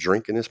 Or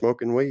drinking and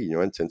smoking weed,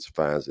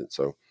 intensifies it.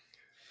 So,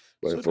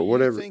 So but do for you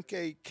whatever, think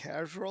a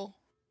casual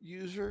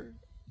user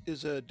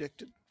is a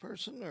addicted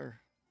person,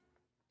 or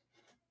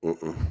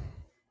mm-mm.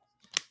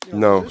 because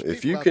No, there's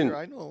if people you out can, there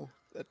I know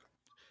that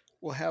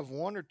will have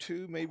one or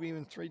two, maybe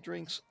even three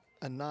drinks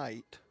a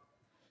night,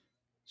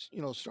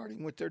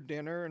 starting with their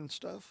dinner and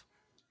stuff.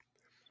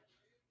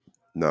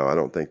 no, I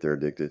don't think they're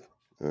addicted.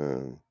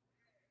 Um,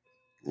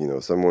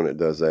 someone that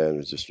does that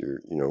is just your,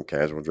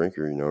 casual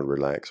drinker, to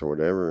relax or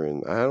whatever.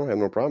 And I don't have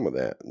no problem with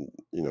that.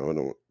 I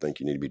don't think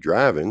you need to be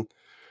driving,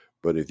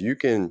 but if you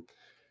can,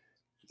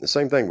 the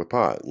same thing with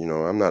pot.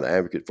 I'm not an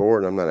advocate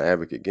for it. I'm not an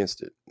advocate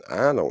against it.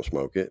 I don't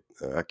smoke it.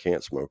 I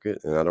can't smoke it,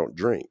 and I don't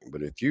drink.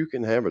 But if you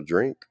can have a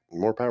drink,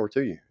 more power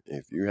to you.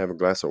 If you have a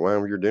glass of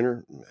wine with your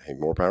dinner, hey,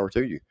 more power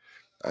to you.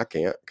 I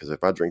can't, because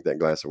if I drink that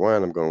glass of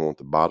wine, I'm going to want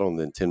the bottle and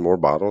then 10 more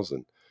bottles.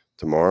 And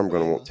tomorrow I'm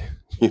going to want,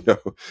 Yeah.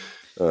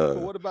 But uh,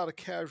 what about a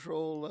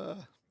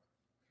casual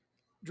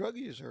drug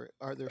user?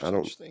 Are there I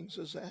don't, such things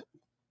as that?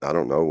 I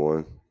don't know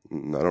one.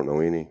 I don't know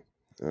any.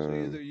 So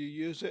Um, either you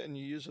use it and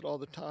you use it all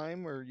the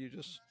time, or you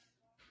just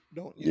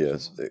don't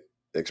use it.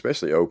 yes,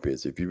 especially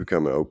opiates. If you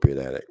become an opiate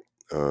addict,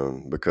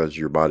 because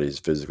your body is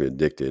physically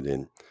addicted,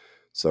 and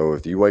so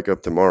if you wake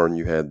up tomorrow and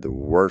you had the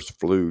worst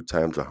flu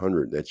times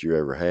 100 that you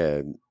ever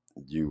had,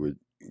 you would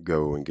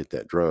go and get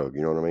that drug.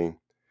 You know what I mean?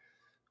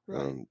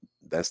 Right.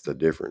 That's the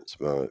difference.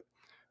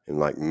 And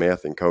like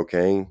meth and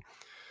cocaine,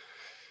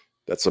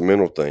 that's a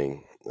mental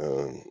thing.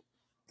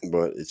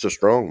 But it's a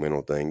strong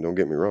mental thing. Don't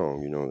get me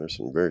wrong. There's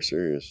some very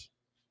serious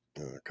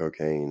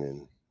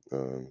cocaine,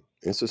 and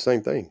it's the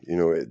same thing.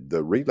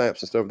 The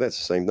relapse and stuff. That's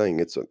the same thing.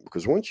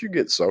 Because once you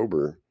get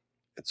sober,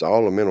 it's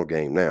all a mental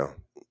game now.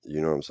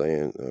 You know what I'm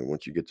saying?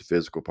 Once you get the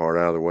physical part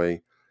out of the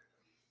way,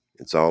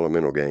 it's all a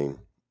mental game,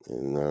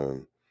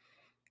 and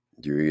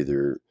you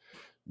either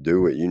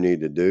do what you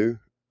need to do,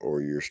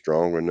 or you're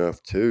strong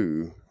enough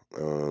to.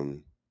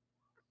 Um,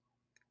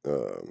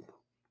 um,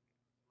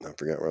 I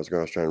forgot where I was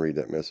going. I was trying to read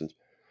that message.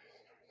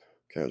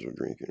 Casual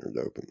drinking or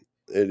doping.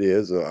 It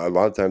is a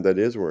lot of times that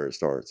is where it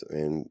starts,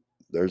 and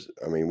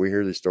I mean, we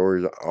hear these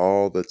stories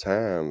all the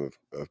time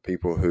of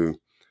people who,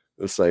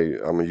 let's say,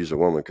 I'm gonna use a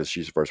woman because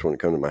she's the first one to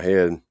come to my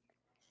head.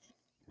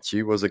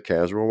 She was a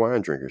casual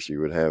wine drinker. She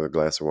would have a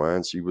glass of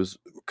wine. She was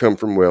come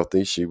from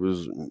wealthy. She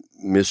was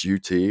Miss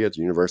UT at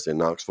the University of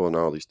Knoxville and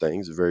all these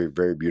things. A very,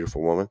 very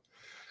beautiful woman.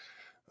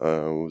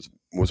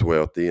 Was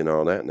wealthy and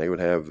all that, and they would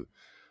have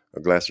a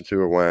glass or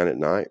two of wine at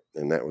night,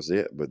 and that was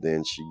it. But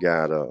then she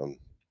got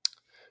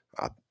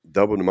I,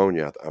 double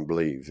pneumonia, I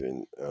believe,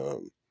 and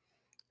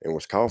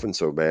was coughing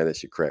so bad that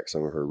she cracked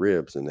some of her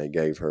ribs, and they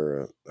gave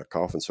her a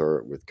coughing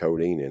syrup with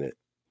codeine in it,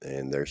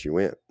 and there she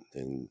went.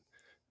 And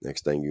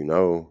next thing you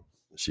know,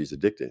 she's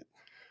addicted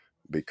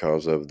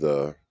because of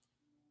the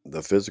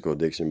physical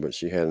addiction, but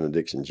she had an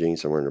addiction gene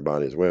somewhere in her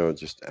body as well.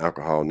 Just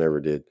alcohol never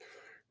did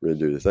really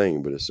do the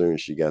thing, but as soon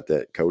as she got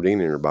that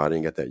codeine in her body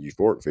and got that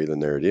euphoric feeling,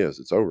 there it is.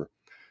 It's over.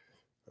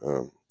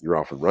 You're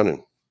off and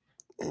running.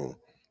 Um,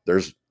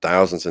 there's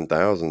thousands and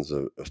thousands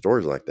of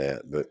stories like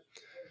that, but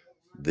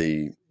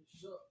the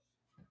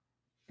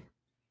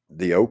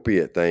the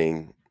opiate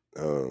thing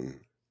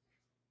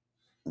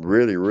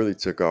really really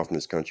took off in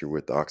this country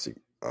with oxy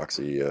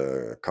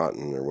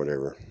cotton or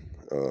whatever.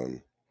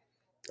 Um,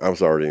 I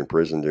was already in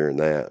prison during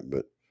that,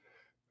 but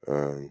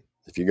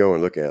if you go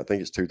and look at it, I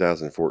think it's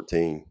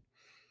 2014,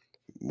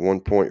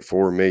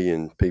 1.4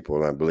 million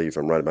people, I believe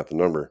I'm right about the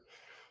number,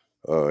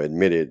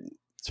 admitted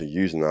to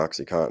using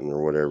oxycontin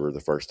or whatever the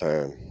first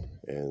time,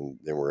 and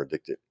then were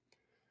addicted.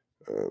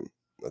 Um,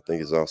 I think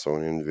it's also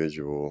an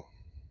individual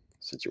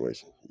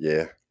situation.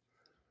 Yeah,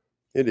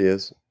 it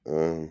is.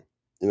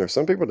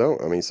 Some people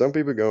don't. I mean, some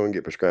people go and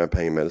get prescribed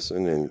pain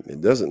medicine, and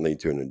it doesn't lead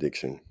to an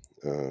addiction.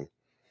 Uh,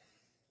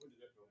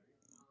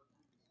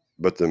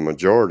 but the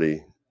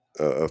majority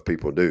of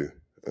people do.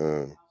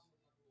 Uh,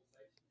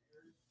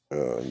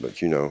 but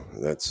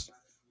that's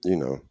you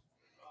know,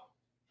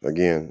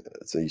 again,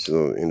 it's each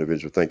little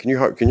individual thing. Can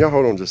y'all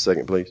hold on just a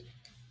second, please?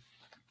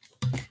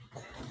 Hey,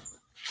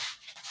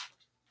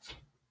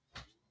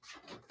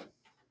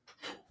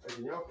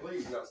 can y'all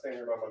please not stand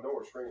here by my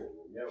door screaming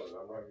and yelling?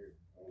 I'm right here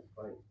on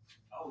the thing.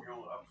 Oh,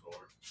 I'm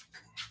sorry.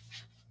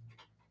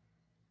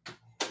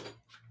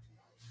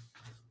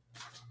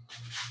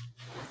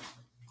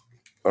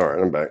 All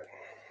right, I'm back.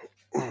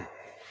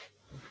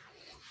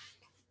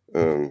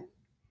 Um,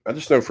 I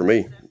just know for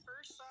me,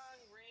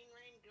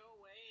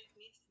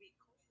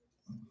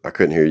 I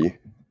couldn't hear you.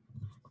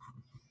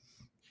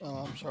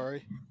 I'm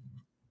sorry.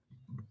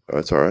 Oh,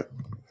 that's all right.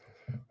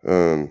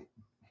 Um,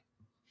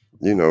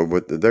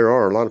 but there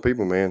are a lot of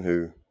people, man,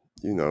 who,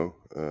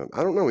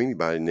 I don't know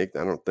anybody, Nick.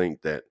 I don't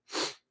think that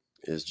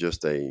is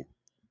just a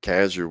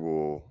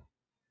casual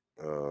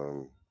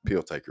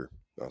pill taker.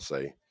 I'll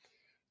say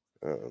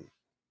um,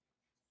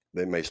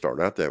 they may start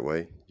out that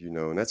way,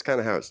 and that's kind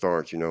of how it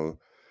starts. You'll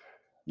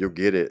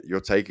get it,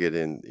 you'll take it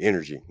in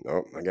energy.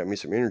 Oh, I got me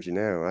some energy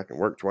now. I can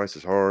work twice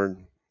as hard.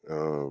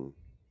 Um,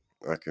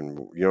 I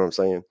can, you know what I'm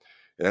saying?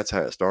 And that's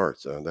how it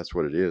starts. That's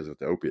what it is with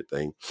the opiate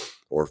thing.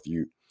 Or if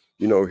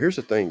here's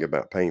the thing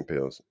about pain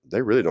pills,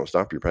 they really don't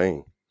stop your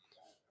pain.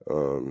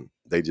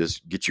 They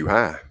just get you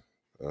high,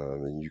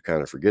 and you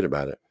kind of forget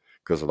about it.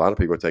 Because a lot of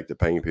people take the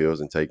pain pills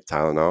and take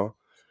Tylenol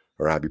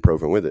or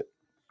ibuprofen with it.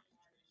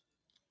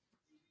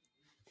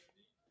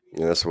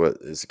 And that's what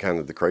is kind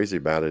of the crazy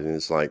about it. And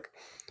it's like,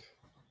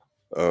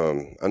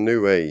 I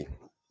knew a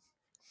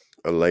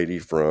lady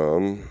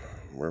from,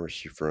 where was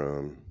she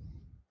from?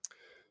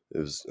 It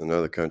was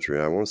another country.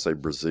 I want to say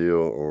Brazil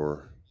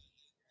or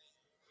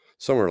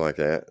somewhere like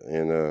that.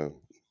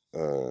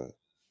 And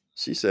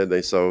she said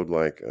they sold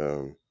like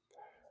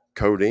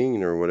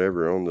codeine or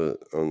whatever on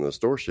the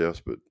store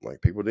shelves, but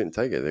like people didn't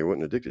take it. They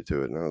weren't addicted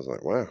to it. And I was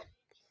like, wow,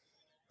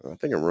 I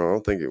think I'm wrong.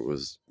 I think it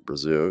was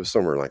Brazil. It was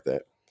somewhere like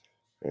that.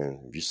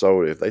 And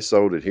if they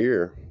sold it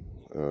here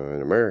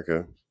in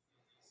America,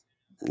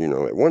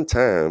 at one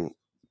time,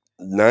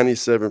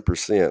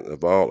 97%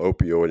 of all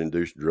opioid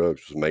induced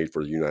drugs was made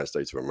for the United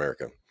States of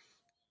America.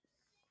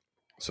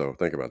 So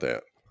think about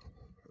that.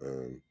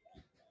 Um,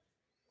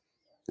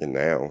 and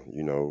now,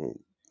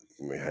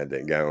 we had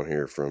that guy on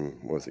here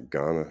from, was it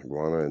Guana,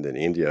 and then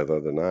India the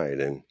other night.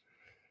 And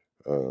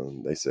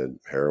they said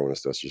heroin and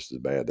stuff's just as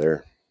bad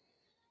there.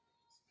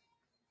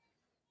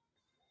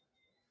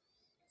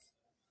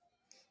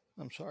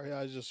 I'm sorry.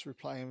 I was just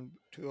replying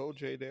to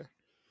OJ there.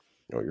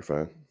 Oh, you're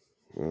fine.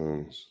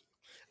 Um, Yes.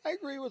 I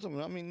agree with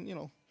him. I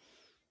mean,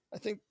 I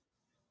think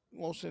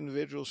most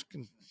individuals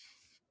can,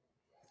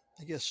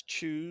 I guess,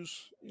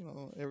 choose.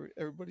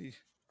 Everybody,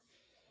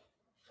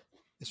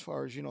 as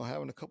far as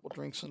having a couple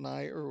drinks a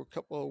night or a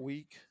couple a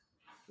week.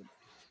 A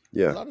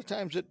yeah. lot of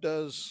times it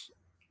does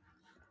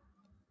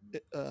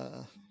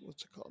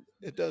what's it called?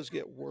 It does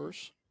get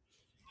worse,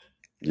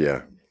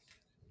 Yeah, um,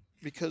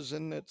 because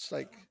then it's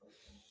like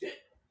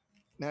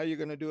now you're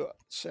going to do it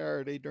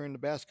Saturday during the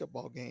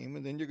basketball game,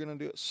 and then you're going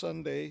to do it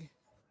Sunday,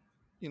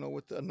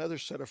 with another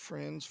set of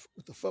friends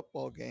with the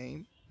football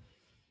game.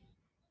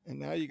 And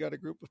now you got a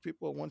group of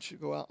people once you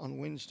go out on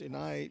Wednesday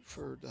night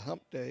for the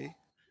hump day.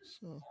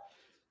 So,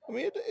 I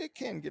mean, it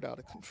can get out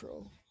of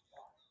control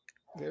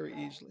very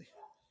easily.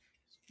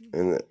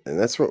 and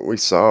that's what we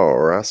saw,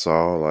 or I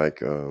saw.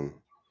 Like,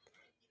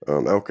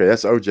 okay,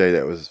 that's OJ.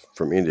 That was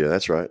from India.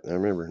 That's right. I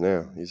remember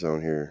now. Mm, He's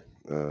on here.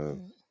 yeah.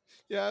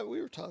 Yeah,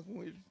 we were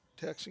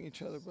texting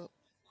each other about.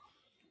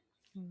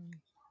 Mm,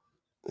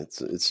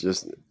 It's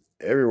just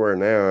everywhere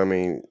now. I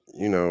mean,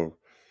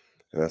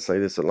 and I say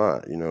this a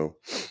lot.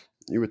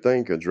 You would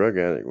think a drug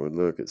addict would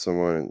look at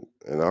someone,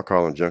 and I'll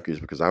call them junkies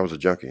because I was a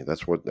junkie.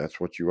 That's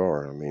what you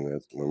are. I mean,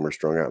 that's, when we're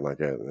strung out like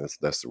that,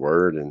 that's the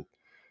word. And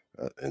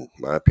in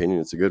my opinion,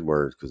 it's a good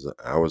word because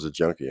I was a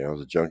junkie. I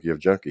was a junkie of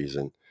junkies,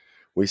 and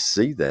we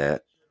see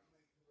that,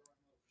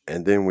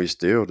 and then we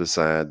still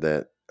decide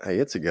that, hey,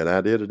 it's a good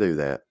idea to do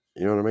that.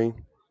 You know what I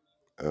mean?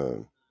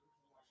 Um,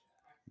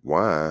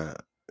 why?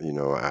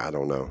 I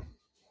don't know.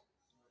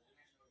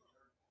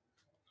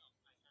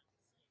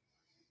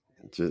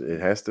 It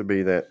has to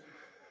be that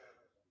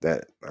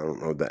I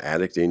don't know, the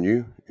addict in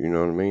you. You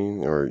know what I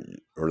mean? Or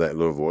that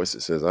little voice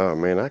that says, "Oh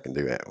man, I can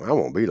do that. I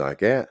won't be like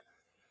that."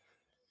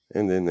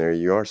 And then there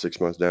you are, 6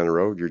 months down the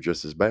road, you're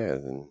just as bad.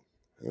 And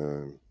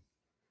um,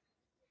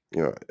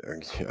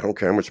 I don't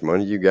care how much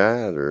money you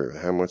got or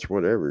how much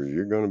whatever,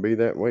 you're going to be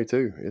that way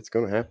too. It's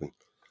going to happen.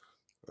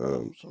 well,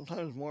 Um,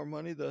 sometimes more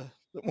money, the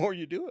more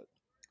you do it.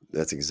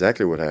 that's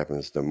exactly what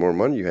happens. The more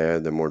money you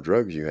have, the more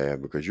drugs you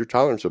have because your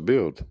tolerance will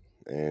build,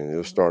 and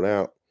it'll Mhm. start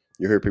out.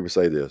 You hear people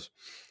say this.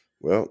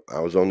 Well, I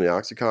was on the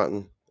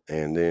OxyContin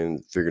and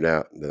then figured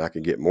out that I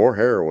could get more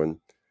heroin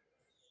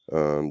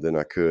than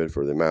I could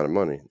for the amount of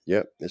money.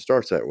 Yep, it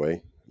starts that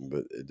way,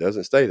 but it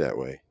doesn't stay that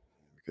way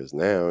because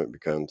now it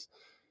becomes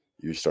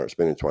you start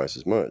spending twice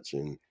as much,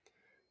 and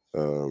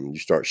you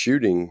start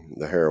shooting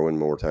the heroin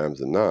more times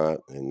than not,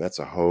 and that's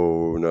a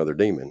whole nother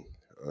demon.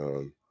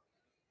 Um,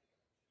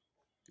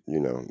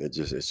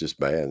 it's just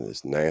bad.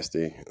 It's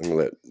nasty. I'm gonna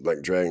let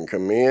Black Dragon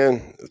come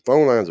in. The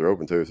phone lines are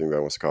open too if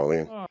anybody wants to call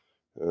in. Oh,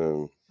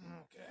 Um,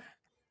 okay.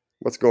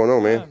 what's going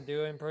on, man? I'm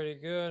doing pretty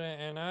good,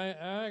 and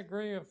I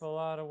agree with a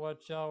lot of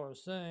what y'all are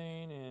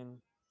saying, and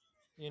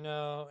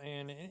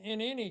and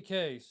in any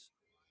case,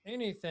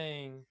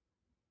 anything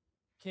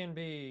can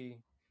be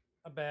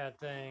a bad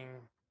thing,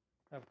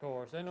 of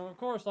course, and of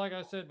course, like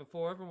I said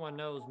before, everyone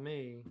knows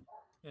me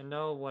and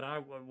know what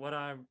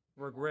I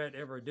regret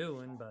ever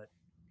doing, but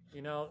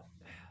you know,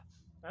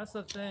 that's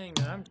the thing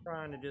that I'm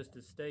trying to just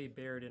to stay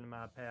buried in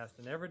my past.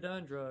 I never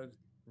done drugs,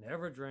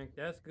 never drink.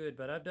 That's good,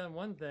 but I've done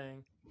one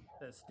thing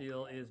that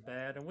still is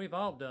bad, and we've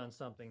all done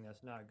something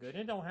that's not good.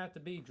 It don't have to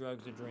be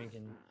drugs or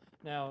drinking.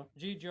 Now,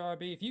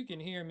 GGRB, if you can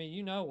hear me,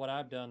 you know what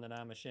I've done that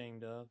I'm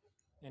ashamed of,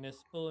 and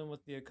it's fooling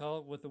with the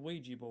occult with the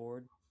Ouija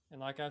board. And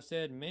like I've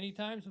said many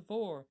times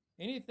before,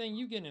 anything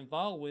you get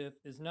involved with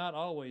is not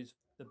always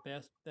the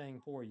best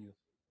thing for you.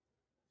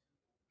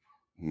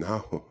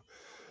 No,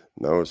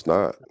 no, it's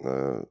not.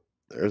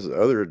 There's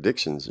other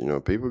addictions.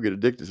 People get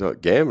addicted to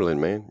gambling.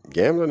 Man,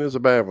 gambling is a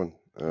bad one.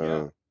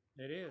 Yeah,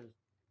 it is.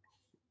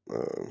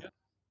 Um, Yeah,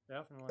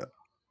 definitely.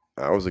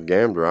 I was a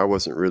gambler. I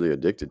wasn't really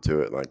addicted to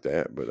it like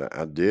that, but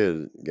I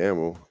did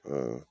gamble.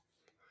 Uh,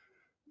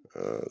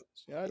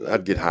 See, I I'd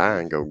love get high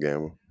gambling. and go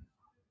gamble.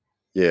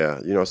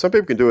 Yeah, some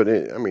people can do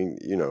it. I mean,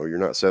 you're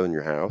not selling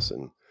your house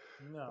and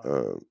No.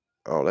 um,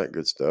 all that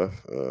good stuff.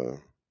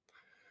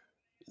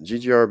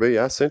 GGRB,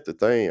 I sent the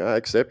thing. I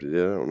accepted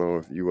it. I don't know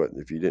if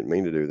you didn't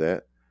mean to do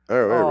that.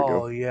 Oh, there we go.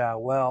 Oh yeah,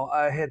 well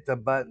I hit the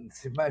button.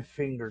 See, my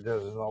finger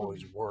doesn't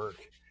always work.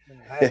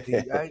 I have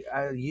to.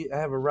 I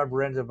have a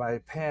rubber end of my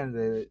pen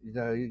that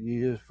you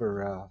use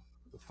for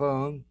the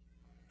phone,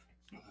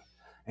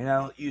 and I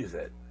don't use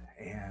it.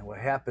 And what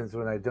happens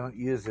when I don't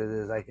use it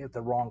is I hit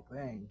the wrong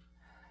thing,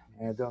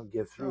 and I don't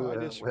get Oh, through I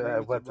disagree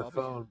with you,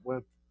 Bobby.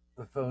 what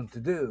the phone to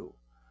do.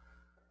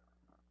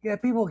 Yeah,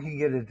 people can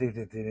get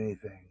addicted to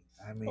anything.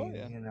 I Oh mean,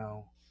 yeah.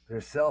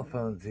 there's cell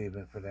phones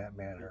even for that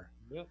matter.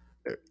 Yep.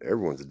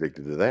 Everyone's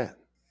addicted to that.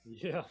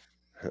 Yeah.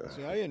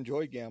 See, I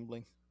enjoy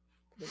gambling,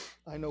 but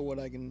I know what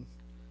I can.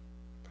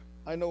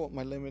 I know what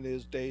my limit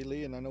is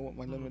daily, and I know what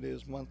my limit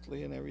is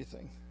monthly, and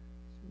everything.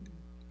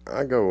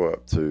 I go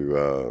up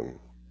to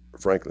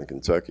Franklin,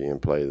 Kentucky,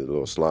 and play the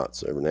little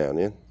slots every now and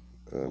then.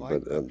 Oh,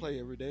 But I play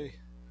every day.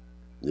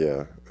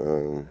 yeah,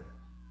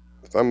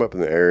 if I'm up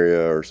in the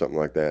area or something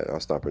like that, I'll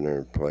stop in there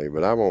and play.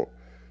 But I won't.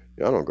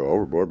 I don't go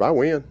overboard. But I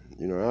win.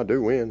 I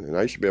do win, and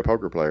I used to be a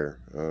poker player.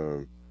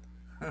 Uh,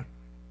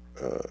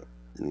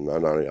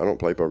 I don't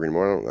play poker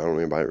anymore. I don't know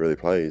anybody that really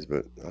plays,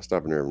 but I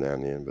stop in there every now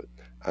and then. But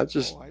I Oh,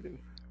 just, I do.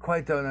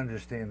 Quite don't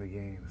understand the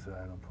game, so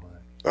I don't play.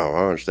 oh,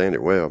 I understand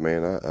it well,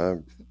 man.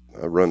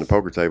 I run the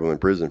poker table in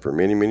prison for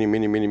many, many,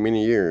 many, many,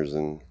 many years,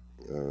 and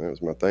that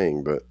was my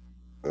thing. But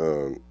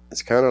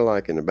it's kind of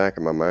like in the back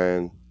of my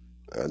mind,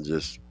 I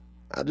just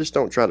I just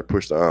don't try to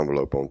push the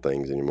envelope on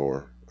things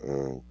anymore.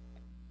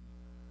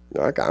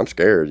 I'm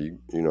scared.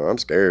 I'm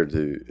scared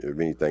of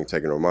anything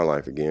taking over my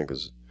life again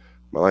because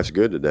my life's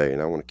good today,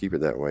 and I want to keep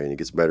it that way, and it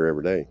gets better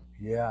every day.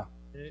 Yeah.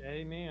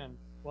 Amen.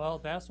 Well,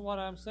 that's what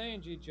I'm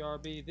saying,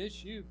 GGRB.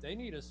 This youth, they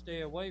need to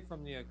stay away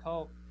from the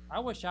occult. I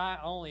wish I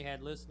only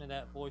had listened to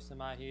that voice in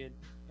my head.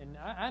 And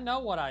I know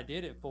what I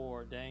did it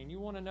for, Dane. You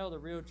want to know the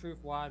real truth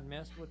why I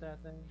messed with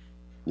that thing?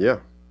 Yeah,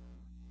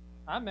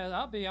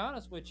 I'll be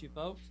honest with you,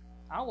 folks.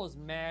 I was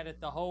mad at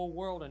the whole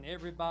world and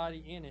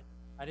everybody in it.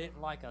 I didn't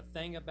like a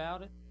thing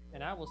about it,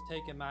 and I was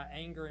taking my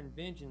anger and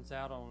vengeance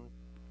out on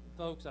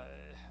folks.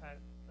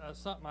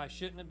 Something I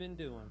shouldn't have been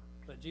doing.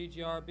 But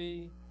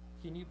GGRB,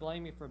 can you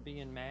blame me for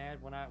being mad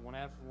when I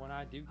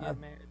do I, get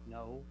mad?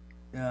 No.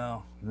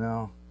 no,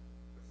 no,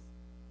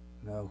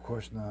 no, of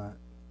course not.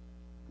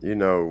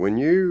 when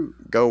you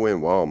go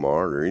in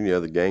Walmart or any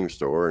other game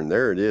store, and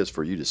there it is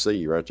for you to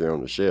see right there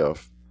on the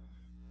shelf,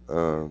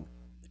 um,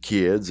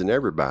 kids and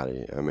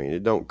everybody. I mean,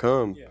 it don't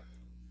come. Yeah.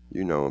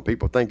 And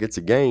people think it's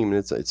a game,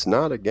 and it's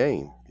not a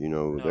game. There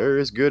No.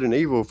 is good and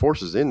evil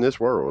forces in this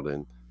world,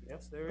 and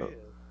Yes, there uh, is.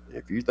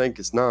 if you think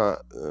it's not,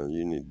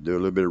 you need to do a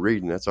little bit of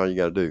reading. That's all you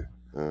got to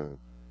do.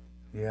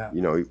 Yeah.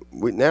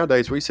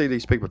 Nowadays we see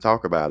these people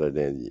talk about it,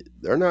 and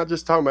they're not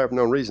just talking about it for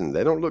no reason.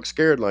 They don't look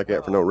scared like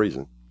that for no No.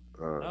 reason.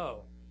 Uh,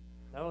 No.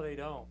 No, they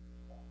don't.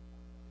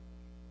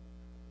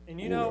 And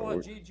you you know know,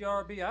 what, we-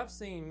 GGRB? I've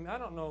seen, I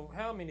don't know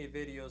how many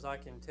videos I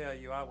can tell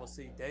you I will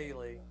see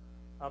daily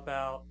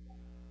about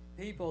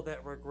people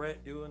that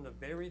regret doing the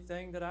very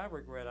thing that I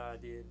regret I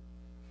did.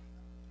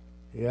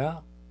 Yeah.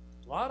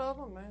 A lot of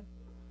them, man.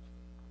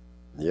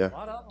 yeah, A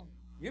lot of them.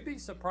 You'd be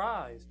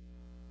surprised.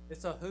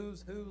 It's a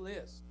who's who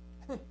list.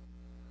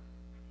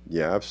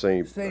 yeah. I've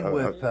seen. Same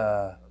with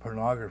Yeah.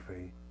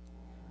 pornography.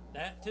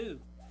 That too.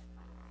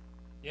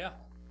 Yeah.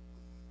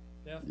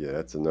 Yeah, Definitely.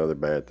 that's another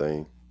bad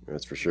thing.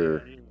 That's for Yeah, sure.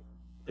 it is.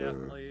 Uh,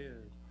 Definitely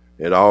is.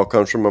 it all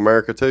comes from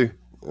America too.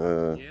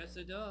 Uh, Yes,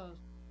 it does.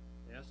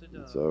 Yes, it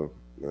does. so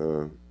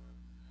uh,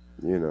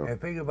 you know, And the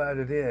thing about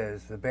it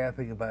is, the bad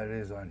thing about it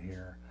is on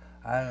here,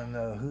 I don't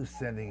know who's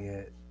sending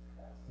it,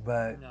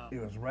 but No. it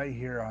was right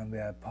here on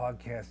that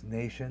podcast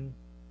Nation.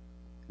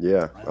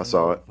 yeah, I I don't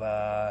saw know it. if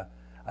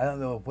I don't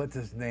know if what's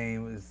his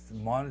name is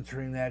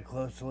monitoring that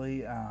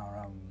closely,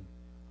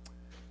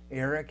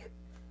 Eric.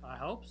 I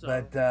hope so.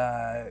 But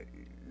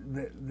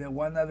the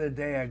one other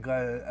day I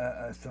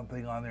got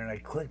something on there and I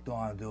clicked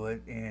onto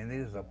it and it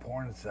is a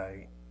porn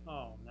site.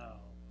 Oh, no.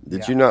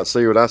 Did Yeah. you not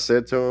see what I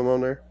said to him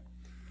on there?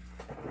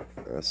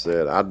 I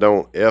said, I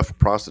don't F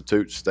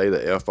prostitutes. Stay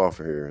the F off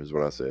of here, is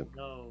what I said.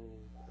 No.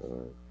 Uh,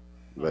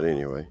 but Uh-uh.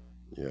 anyway,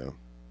 yeah.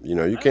 You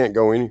That's, can't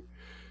go you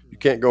no.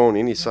 can't go on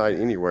any site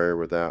anywhere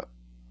without,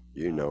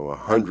 No. a I'm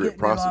hundred getting it on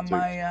prostitutes.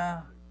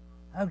 my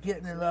I'm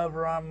getting it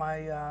over on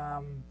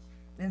my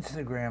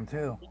Instagram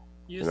too.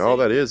 You And all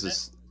see, that that,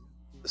 is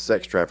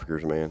sex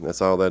traffickers, man.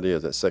 That's all that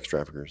is. That's sex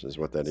traffickers is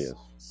what that is.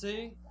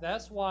 see,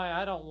 that's why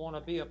I don't want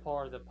to be a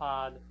part of the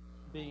Pod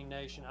B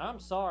Nation. I'm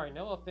sorry,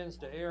 no offense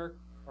to Eric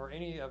or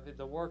any of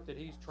the work that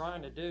he's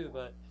trying to do,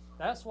 but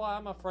that's why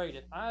I'm afraid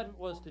if I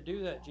was to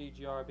do that,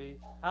 GGRB,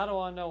 how do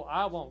I know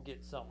I won't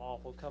get something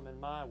awful coming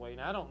my way?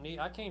 And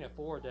I can't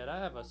afford that. I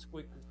have a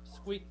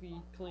squeaky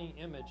clean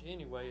image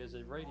anyway as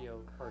a radio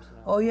Oh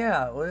personality.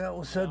 yeah, well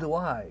You so know? do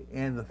I.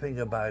 And the thing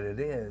about it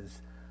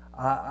is,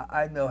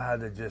 I know how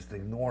to just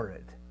ignore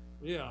it.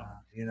 Yeah,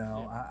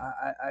 yeah,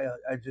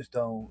 I just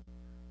don't.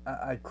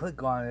 I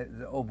click on it.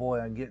 Oh boy,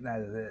 I'm getting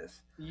out of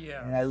this,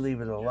 and I yes, leave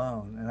it yeah,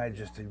 alone, and I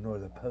just ignore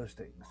the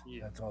postings.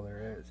 yeah, That's all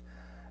there is.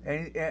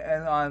 And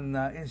on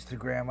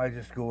Instagram, I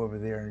just go over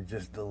there and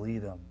just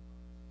delete them.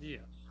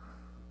 yes.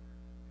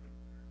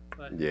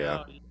 But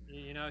Yeah.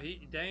 no,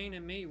 Dane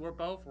and me, we're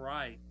both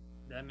right.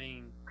 I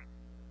mean,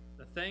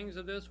 the things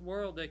of this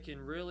world that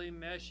can really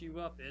mess you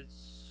up,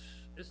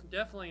 it's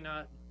definitely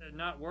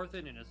not worth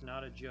it, and it's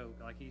not a joke.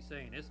 Like he's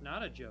saying, it's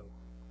not a joke.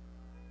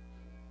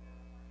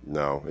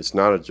 No, it's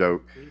not a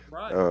joke. He's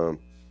right. Um,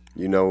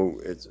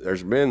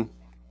 there's been,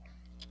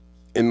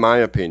 in my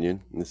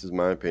opinion, and this is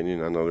my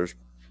opinion. I know there's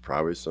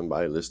probably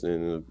somebody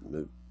listening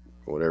to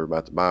whatever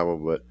about the Bible,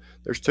 but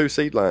there's two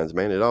seed lines,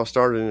 man. It all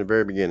started in the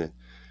very beginning.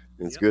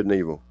 And it's Yep. good and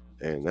evil,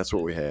 and that's what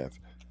Yep. we have.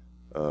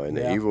 And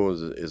the Yeah. evil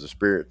is a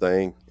spirit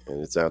thing, and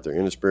it's out there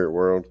in the spirit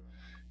world,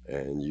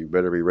 and you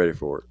better be ready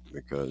for it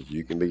because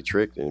you can be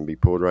tricked and be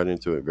pulled right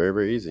into it very,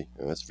 very easy,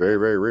 and that's very, Yep.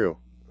 very real.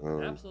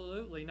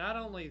 Absolutely. Not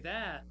only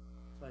that,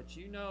 but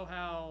you know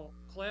how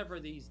clever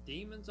these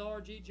demons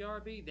are,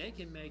 GGRB? They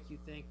can make you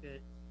think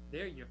that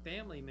they're your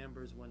family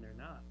members when they're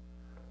not.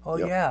 Oh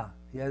Yep. yeah,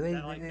 yeah. They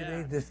Not they, like they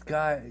that. this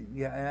guy.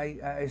 Yeah,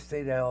 and I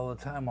say that all the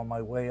time on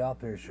my way out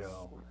there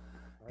show.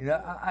 You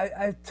That's know, it.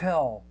 I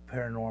tell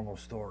paranormal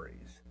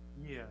stories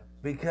Yeah.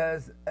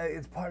 because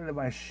it's part of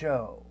my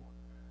show.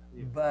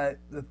 Yeah. But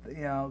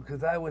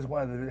because I always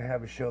wanted to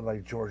have a show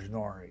like George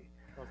Norrie,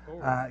 Of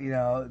course.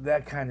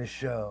 that kind of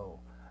show,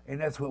 and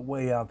that's what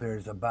Way Out There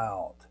is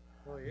about.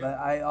 Well, yeah. But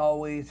I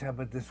always have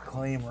a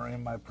disclaimer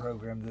in my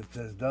program that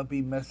says, "Don't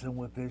be messing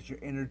with this. You're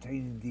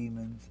entertaining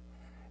demons,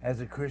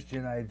 as a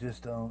Christian, I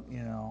just don't,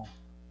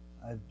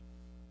 I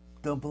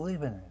don't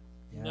believe in it.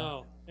 You know.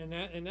 No, and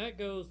that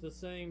goes the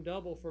same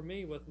double for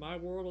me with my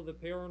world of the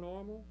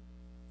paranormal.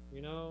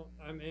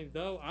 I mean,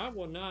 though I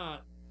will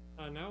not,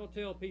 and I will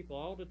tell people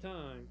all the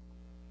time,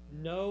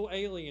 no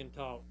alien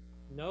talk,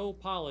 no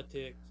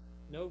politics,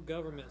 no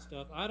government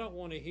stuff. I don't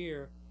want to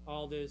hear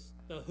all this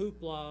the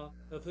hoopla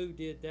of who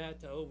did that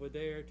to over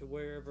there to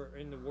wherever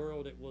in the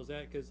world it was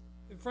at. Because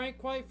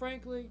quite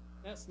frankly,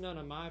 that's none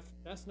of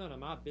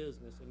my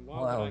business. And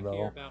why Well, I would I don't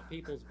care know. about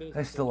people's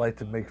I business in still their like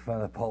to lives? make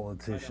fun of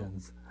I don't.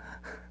 politicians.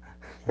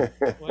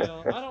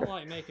 Well, I don't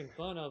like making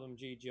fun of them,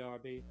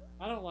 GGRB.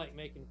 I don't like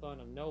making fun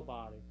of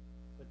nobody.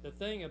 But the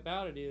thing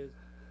about it is,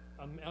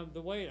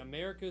 the way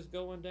America's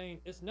going down,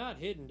 it's not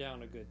heading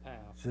down a good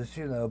path. Just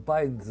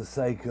Biden's a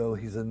psycho.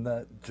 He's a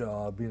nut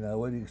job.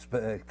 What do you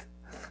expect?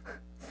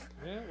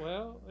 Yeah,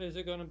 well, is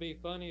it going to be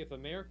funny if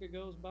America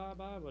goes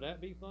bye-bye? Would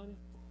that be funny?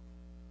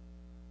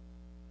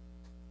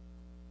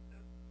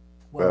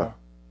 Well, Well,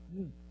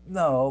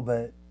 no,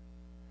 but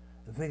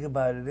the thing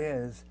about it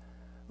is,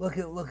 look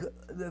at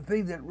the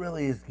thing that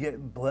really is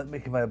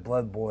making my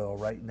blood boil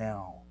right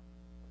now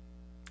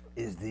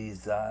is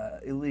these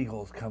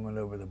illegals coming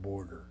over the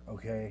border.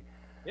 Okay,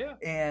 Yeah,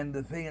 and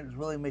the thing that's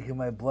really making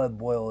my blood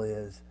boil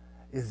is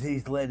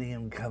he's letting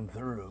him come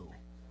through.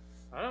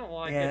 I don't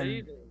like it And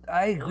either.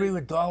 I agree Believe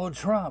with me. Donald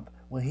Trump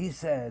when he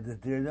said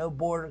that there's no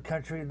border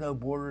country, no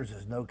borders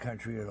is no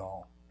country at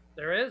all.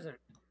 There isn't.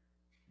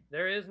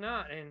 There is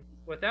not. And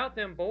without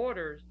them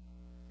borders,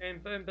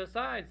 and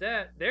besides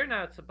that, they're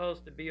not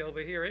supposed to be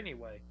over here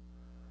anyway.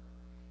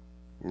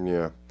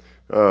 yeah.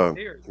 Uh,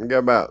 Period. we got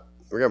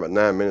about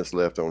 9 minutes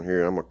left on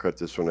here. I'm gonna cut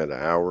this one at an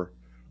hour.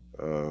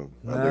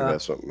 I do Nah,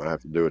 have something I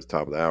have to do at the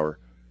top of the hour.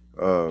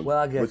 well,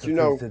 I got But some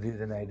things to do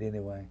tonight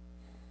anyway.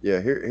 yeah.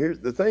 Here's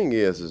the thing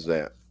is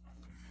that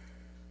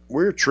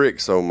we're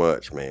tricked so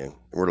much, man.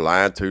 We're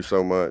lied to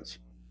so much,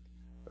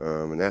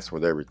 and that's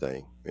with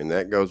everything. And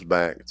that goes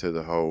back to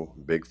the whole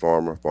big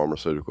pharma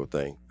pharmaceutical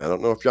thing. I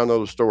don't know if y'all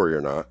know the story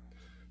or not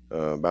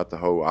about the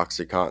whole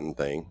OxyContin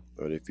thing,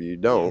 but if you Yeah,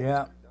 don't,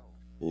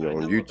 Yeah, I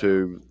on know about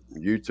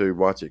YouTube,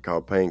 watch it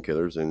called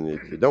Painkillers, and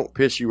if it don't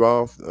piss you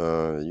off,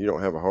 you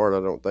don't have a heart,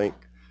 I don't think,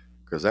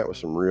 because that was it.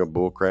 some real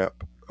bull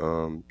crap.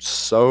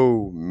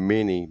 So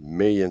many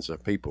millions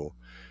of people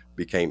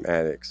became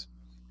addicts,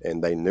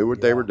 and they knew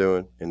what they were yeah,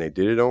 doing, and they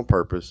did it on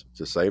purpose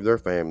to save their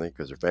family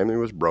because their family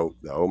was broke.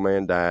 The old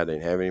man died, they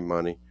didn't have any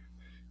money,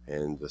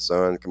 and the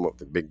son come up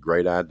with a big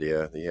great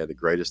idea. He had the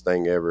greatest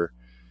thing ever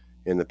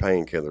in the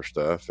painkiller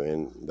stuff,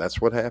 and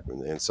that's what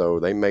happened. And so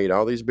they made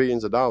all these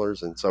billions of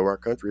dollars, and so our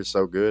country is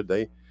so good.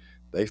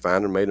 They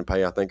fined and made them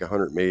pay, I think,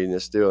 100 million.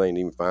 It still ain't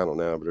even final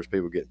now, but there's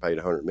people getting paid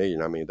 100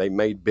 million. I mean, they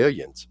made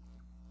billions.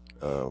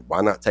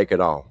 Why not take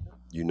it all?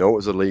 You know it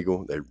was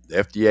illegal. The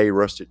FDA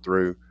rushed it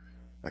through.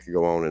 I could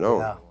go on and on.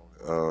 yeah,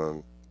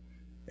 Um,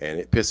 and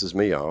it pisses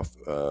me off.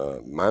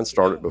 Mine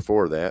started Yeah,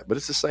 before that, but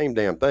it's the same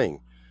damn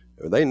thing.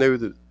 They knew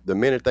that the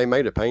minute they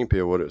made a pain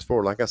pill what it was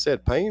for. Like I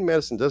said, pain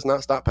medicine does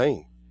not stop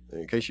pain.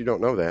 In case you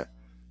don't know that,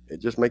 it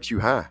just makes you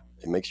high.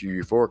 It makes you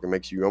euphoric. It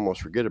makes you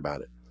almost forget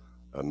about it.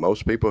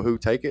 Most people who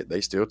take it,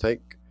 they still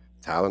take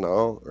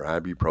Tylenol or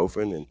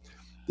ibuprofen, and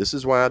this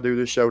is why I do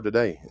this show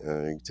today. You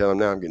can tell them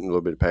now I'm getting a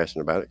little bit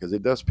passionate about it because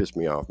it does piss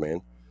me off,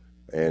 man.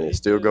 And it me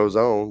still too. goes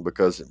on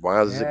because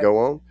why does it yeah. go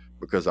on?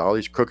 Because all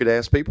these crooked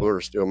ass people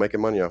are still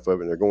making money off of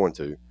it, and they're going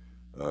to.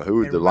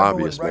 Who are And the remember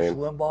when lobbyists, Rush man?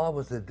 Limbaugh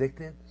was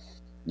addicted?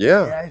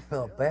 Yeah. And I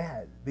felt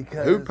bad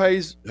Who because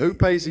pays who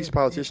pays these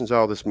politicians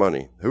all this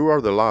money? Who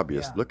are the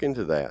lobbyists? yeah, Look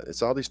into that.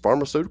 It's all these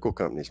pharmaceutical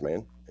companies,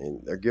 man.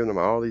 And they're giving them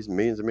all these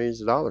millions and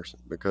millions of dollars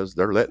because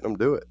they're letting them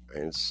do it.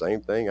 And it's the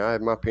same thing. I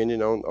have my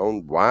opinion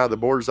on why the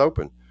border's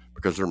open.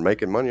 Because they're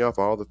making money off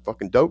all the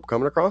fucking dope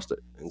coming across it.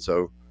 And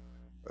so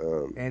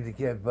um, and to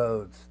get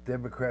votes,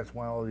 Democrats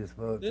want all these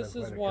votes. This That's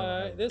why is they're coming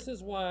why over. this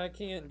is why I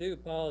can't do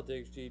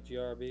politics,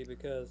 GGRB,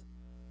 because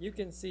you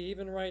can see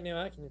even right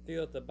now I can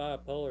feel that the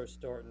bipolar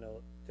starting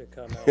to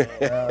come out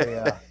Oh also.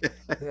 yeah,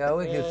 yeah.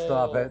 We can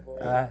stop Oh it.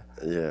 boy.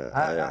 yeah, I,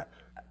 yeah. I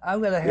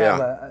I'm gonna have Yeah,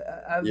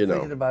 a. I'm you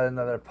thinking know. about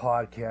another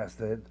podcast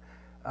that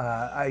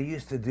I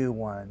used to do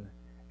one,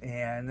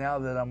 and now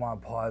that I'm on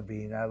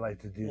Podbean, I like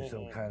to do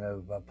some Hmm. kind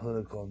of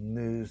political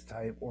news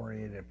type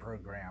oriented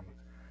program.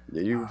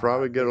 Yeah, you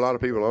probably get a lot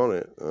of people Basically, on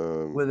it.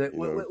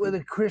 with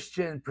a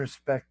Christian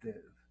perspective,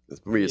 It's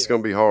Yeah.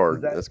 gonna be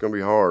because hard. that That's gonna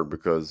be hard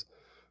because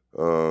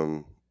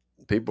um,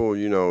 people,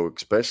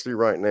 especially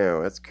right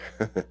now, that's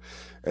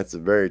that's a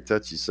very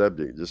touchy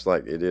subject, just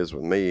like it is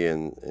with me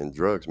and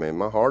drugs, man.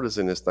 My heart is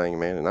in this thing,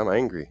 man, and I'm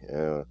angry.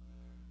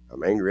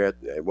 I'm angry at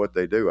what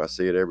they do. I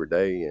see it every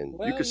day, and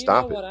you Well, could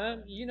stop it.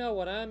 you know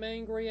what I'm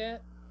angry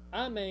at?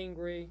 I'm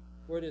angry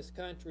where this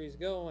country's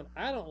going.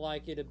 I don't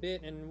like it a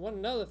bit. And one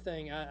another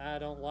thing I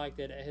don't like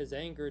that has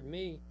angered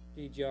me,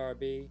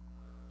 DGRB,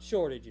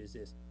 shortages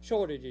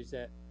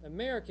that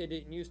America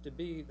didn't used to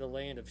be the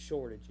land of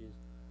shortages.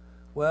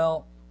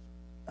 well,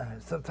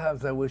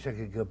 sometimes I wish I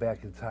could go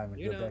back in time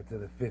and You go know, back to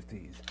the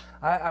 50s.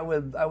 I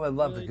would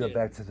love to really go do.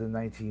 back to the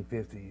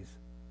 1950s.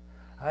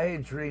 I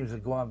had dreams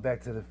of going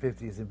back to the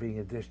 50s and being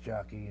a disc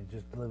jockey and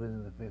just living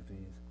in the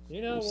 50s. You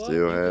We know what?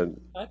 still You can. had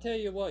I tell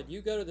you what.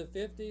 You go to the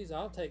 50s.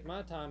 I'll take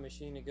my time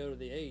machine and go to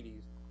the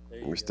 80s. There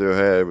we you go. still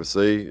had. But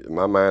see,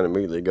 my mind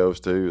immediately goes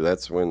to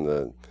that's when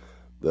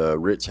the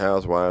rich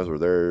housewives were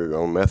there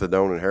on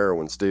methadone and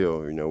heroin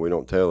still. You know, we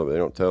don't tell them. They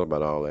don't tell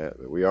about all that.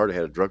 But we already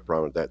had a drug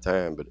problem at that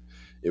time, but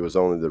it was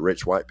only the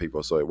rich white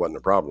people, so it wasn't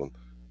a problem.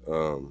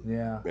 Um,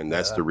 Yeah, and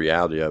that's yeah. the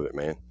reality of it,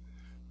 man.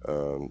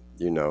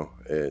 You know,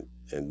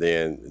 and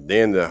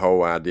then the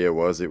whole idea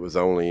was it was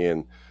only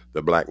in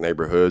the black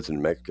neighborhoods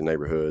and Mexican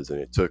neighborhoods, and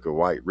it took a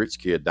white rich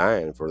kid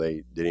dying before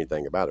they did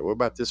anything about it. What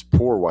about this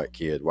poor white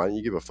kid? Why didn't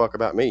you give a fuck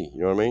about me?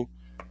 You know what I mean?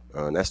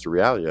 And that's the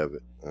reality of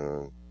it,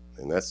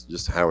 and that's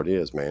just how it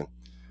is, man.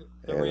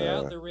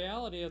 And The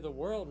reality of the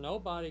world.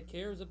 Nobody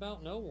cares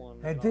about no one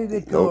at And did all.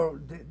 it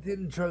nope. go?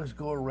 Didn't drugs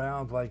go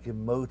around like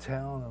in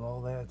Motown and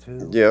all that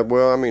too? Yeah,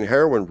 well, I mean,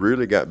 heroin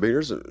really got big.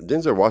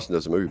 Denzel Washington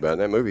does a movie about it.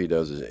 And that movie he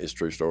does is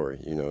true story.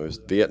 You know, it's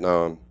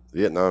Vietnam.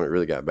 Vietnam, it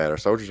really got bad. Our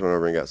soldiers went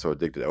over and got so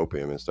addicted to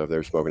opium and stuff. They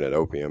were smoking that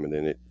opium, and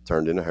then it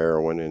turned into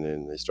heroin, and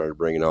then they started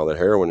bringing all that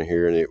heroin in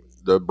here. And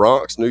the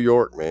Bronx, New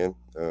York, man,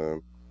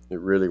 it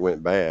really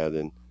went bad.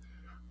 And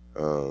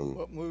um,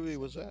 What movie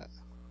was that?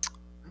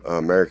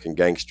 American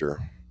Gangster,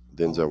 Oh,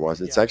 Denzel okay.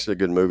 Washington. It's Yeah, actually a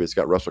good movie. It's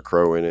got Russell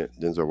Crowe in it,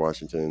 Denzel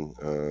Washington,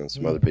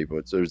 some other Hmm. people.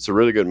 It's a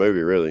really good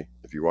movie, really,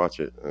 if you watch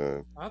it.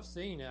 I've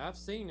seen it. I've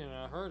seen it.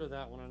 I heard of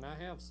that one, and I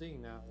have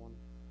seen that one.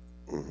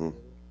 hmm Uh,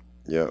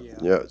 Yeah, yeah.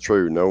 yeah,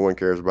 true. No one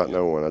cares about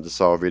no one. I just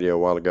saw a video a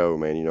while ago,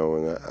 man. You know,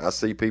 and I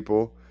see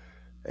people,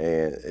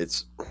 and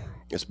it's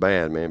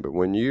bad, man. But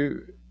when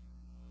you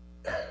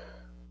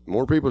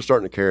more people are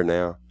starting to care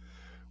now.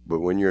 But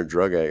when you're a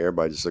drug addict,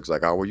 everybody just looks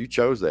like, oh, well, you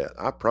chose that.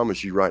 I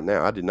promise you right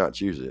now, I did not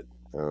choose it.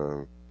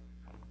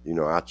 You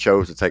know, I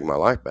chose to take my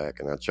life back,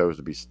 and I choose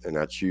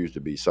to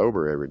be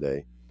sober every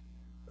day.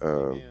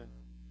 Um, Amen.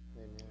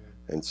 Amen.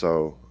 and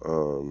so,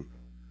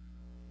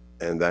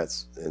 and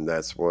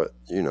that's what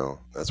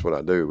that's what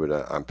I do.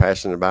 But I'm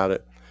passionate about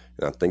it,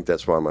 and I think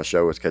that's why my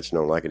show is catching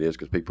on like it is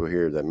because people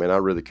hear that, man, I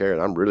really care,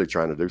 and I'm really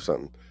trying to do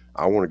something.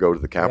 I want to go to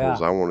the capitals.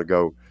 Yeah. I want to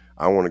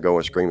go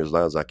and scream Amen. as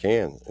loud as I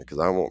can because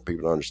I want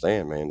people to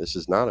understand, man, this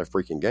is not a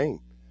freaking game.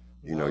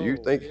 You know, you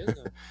No, it think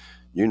isn't.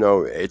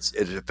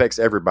 it affects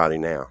everybody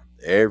now.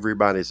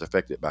 Everybody's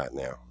affected by it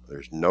now.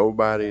 There's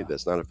nobody Yeah.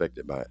 that's not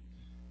affected by it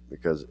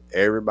because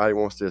everybody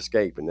wants to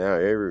escape, and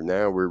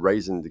now we're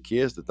raising the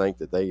kids to think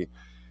that they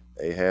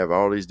have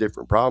all these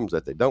different problems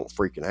that they don't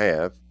freaking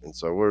have. And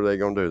so what are they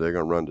going to do? They're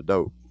going to run to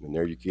dope, and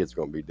there your kid's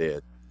going to be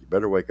dead. You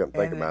better wake up and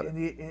think about it.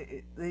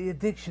 And the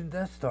addiction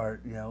does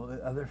start,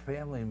 other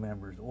family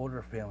members,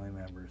 older family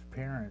members,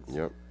 parents.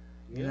 Yep.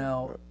 You Yeah.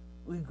 know,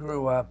 we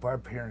grew up, our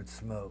parents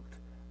smoked.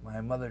 My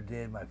mother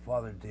did, my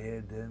father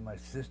did, then my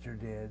sister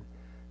did.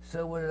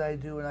 So what did I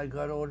do when I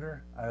got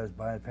older? I was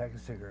buying a pack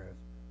of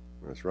cigarettes.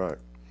 That's right.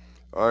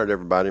 All right,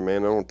 everybody,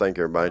 man. I want to thank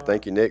everybody. All right.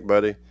 Thank you, Nick,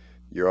 buddy.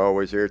 You're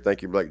always here.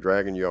 Thank you, Black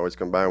Dragon. You always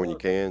come by when you Sure.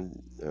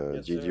 can.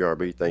 Yes, sir.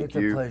 GGRB, thank It's a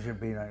you. pleasure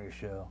being on your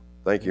show.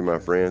 Thank you, my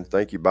Interesting. friend.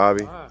 Thank you, All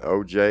Bobby, right.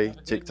 OJ, Have a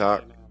good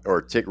TikTok, night now.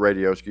 or Tick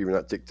Radio. Excuse me,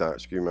 not TikTok.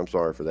 Excuse me. I'm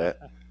sorry for that.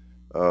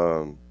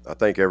 I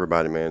thank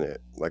everybody, man.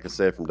 Like I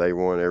said from day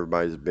one,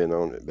 everybody's been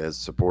on it, has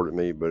supported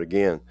me. But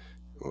again,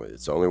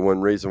 it's only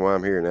one reason why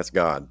I'm here, and that's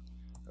God.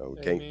 We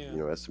can't,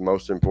 Amen. that's the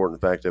most important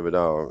fact of it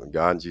all.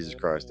 God and Jesus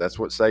Christ. That's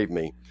Amen. what saved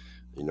me.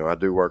 I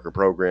do work a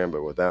program,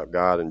 but without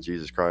God and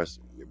Jesus Christ,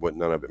 it wouldn't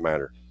none of it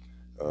matter.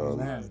 That's Um,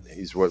 right. Amen.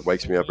 he's what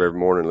wakes me up every Amen.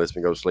 morning and lets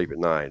me go to sleep at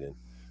night and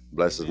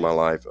blesses my Amen.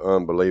 life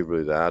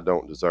unbelievably that I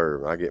don't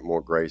deserve. I get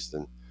more grace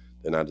than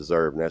I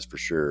deserve, and that's for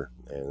sure.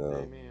 And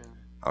Amen.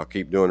 I'll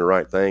keep doing the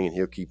right thing, and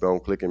he'll keep on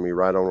clicking me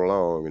right on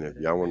along. And if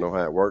y'all want to know Amen.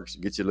 how it works,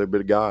 get you a little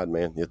bit of God,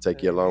 man. He'll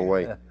take you a long Amen.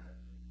 way.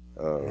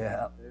 Uh,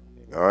 Yeah.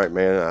 Amen. all right,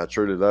 man. I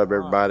truly love All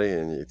right. everybody.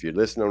 And if you're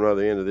listening on the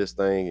other end of this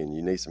thing and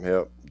you need some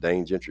help,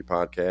 Dane Gentry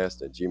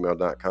Podcast at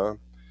gmail.com.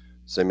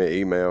 Send me an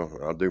email.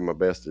 I'll do my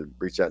best to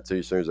reach out to you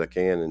as soon as I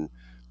can and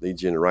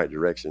lead you in the right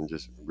direction.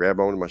 Just grab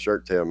onto my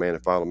shirt tail, man,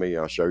 and follow me.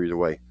 I'll show you the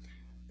way.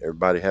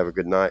 Everybody have a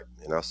good night,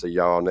 and I'll see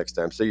y'all next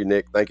time. See you,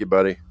 Nick. Thank you,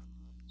 buddy.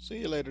 See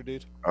you later,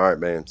 dude. All right,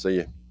 man. See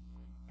you.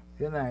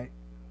 Good night.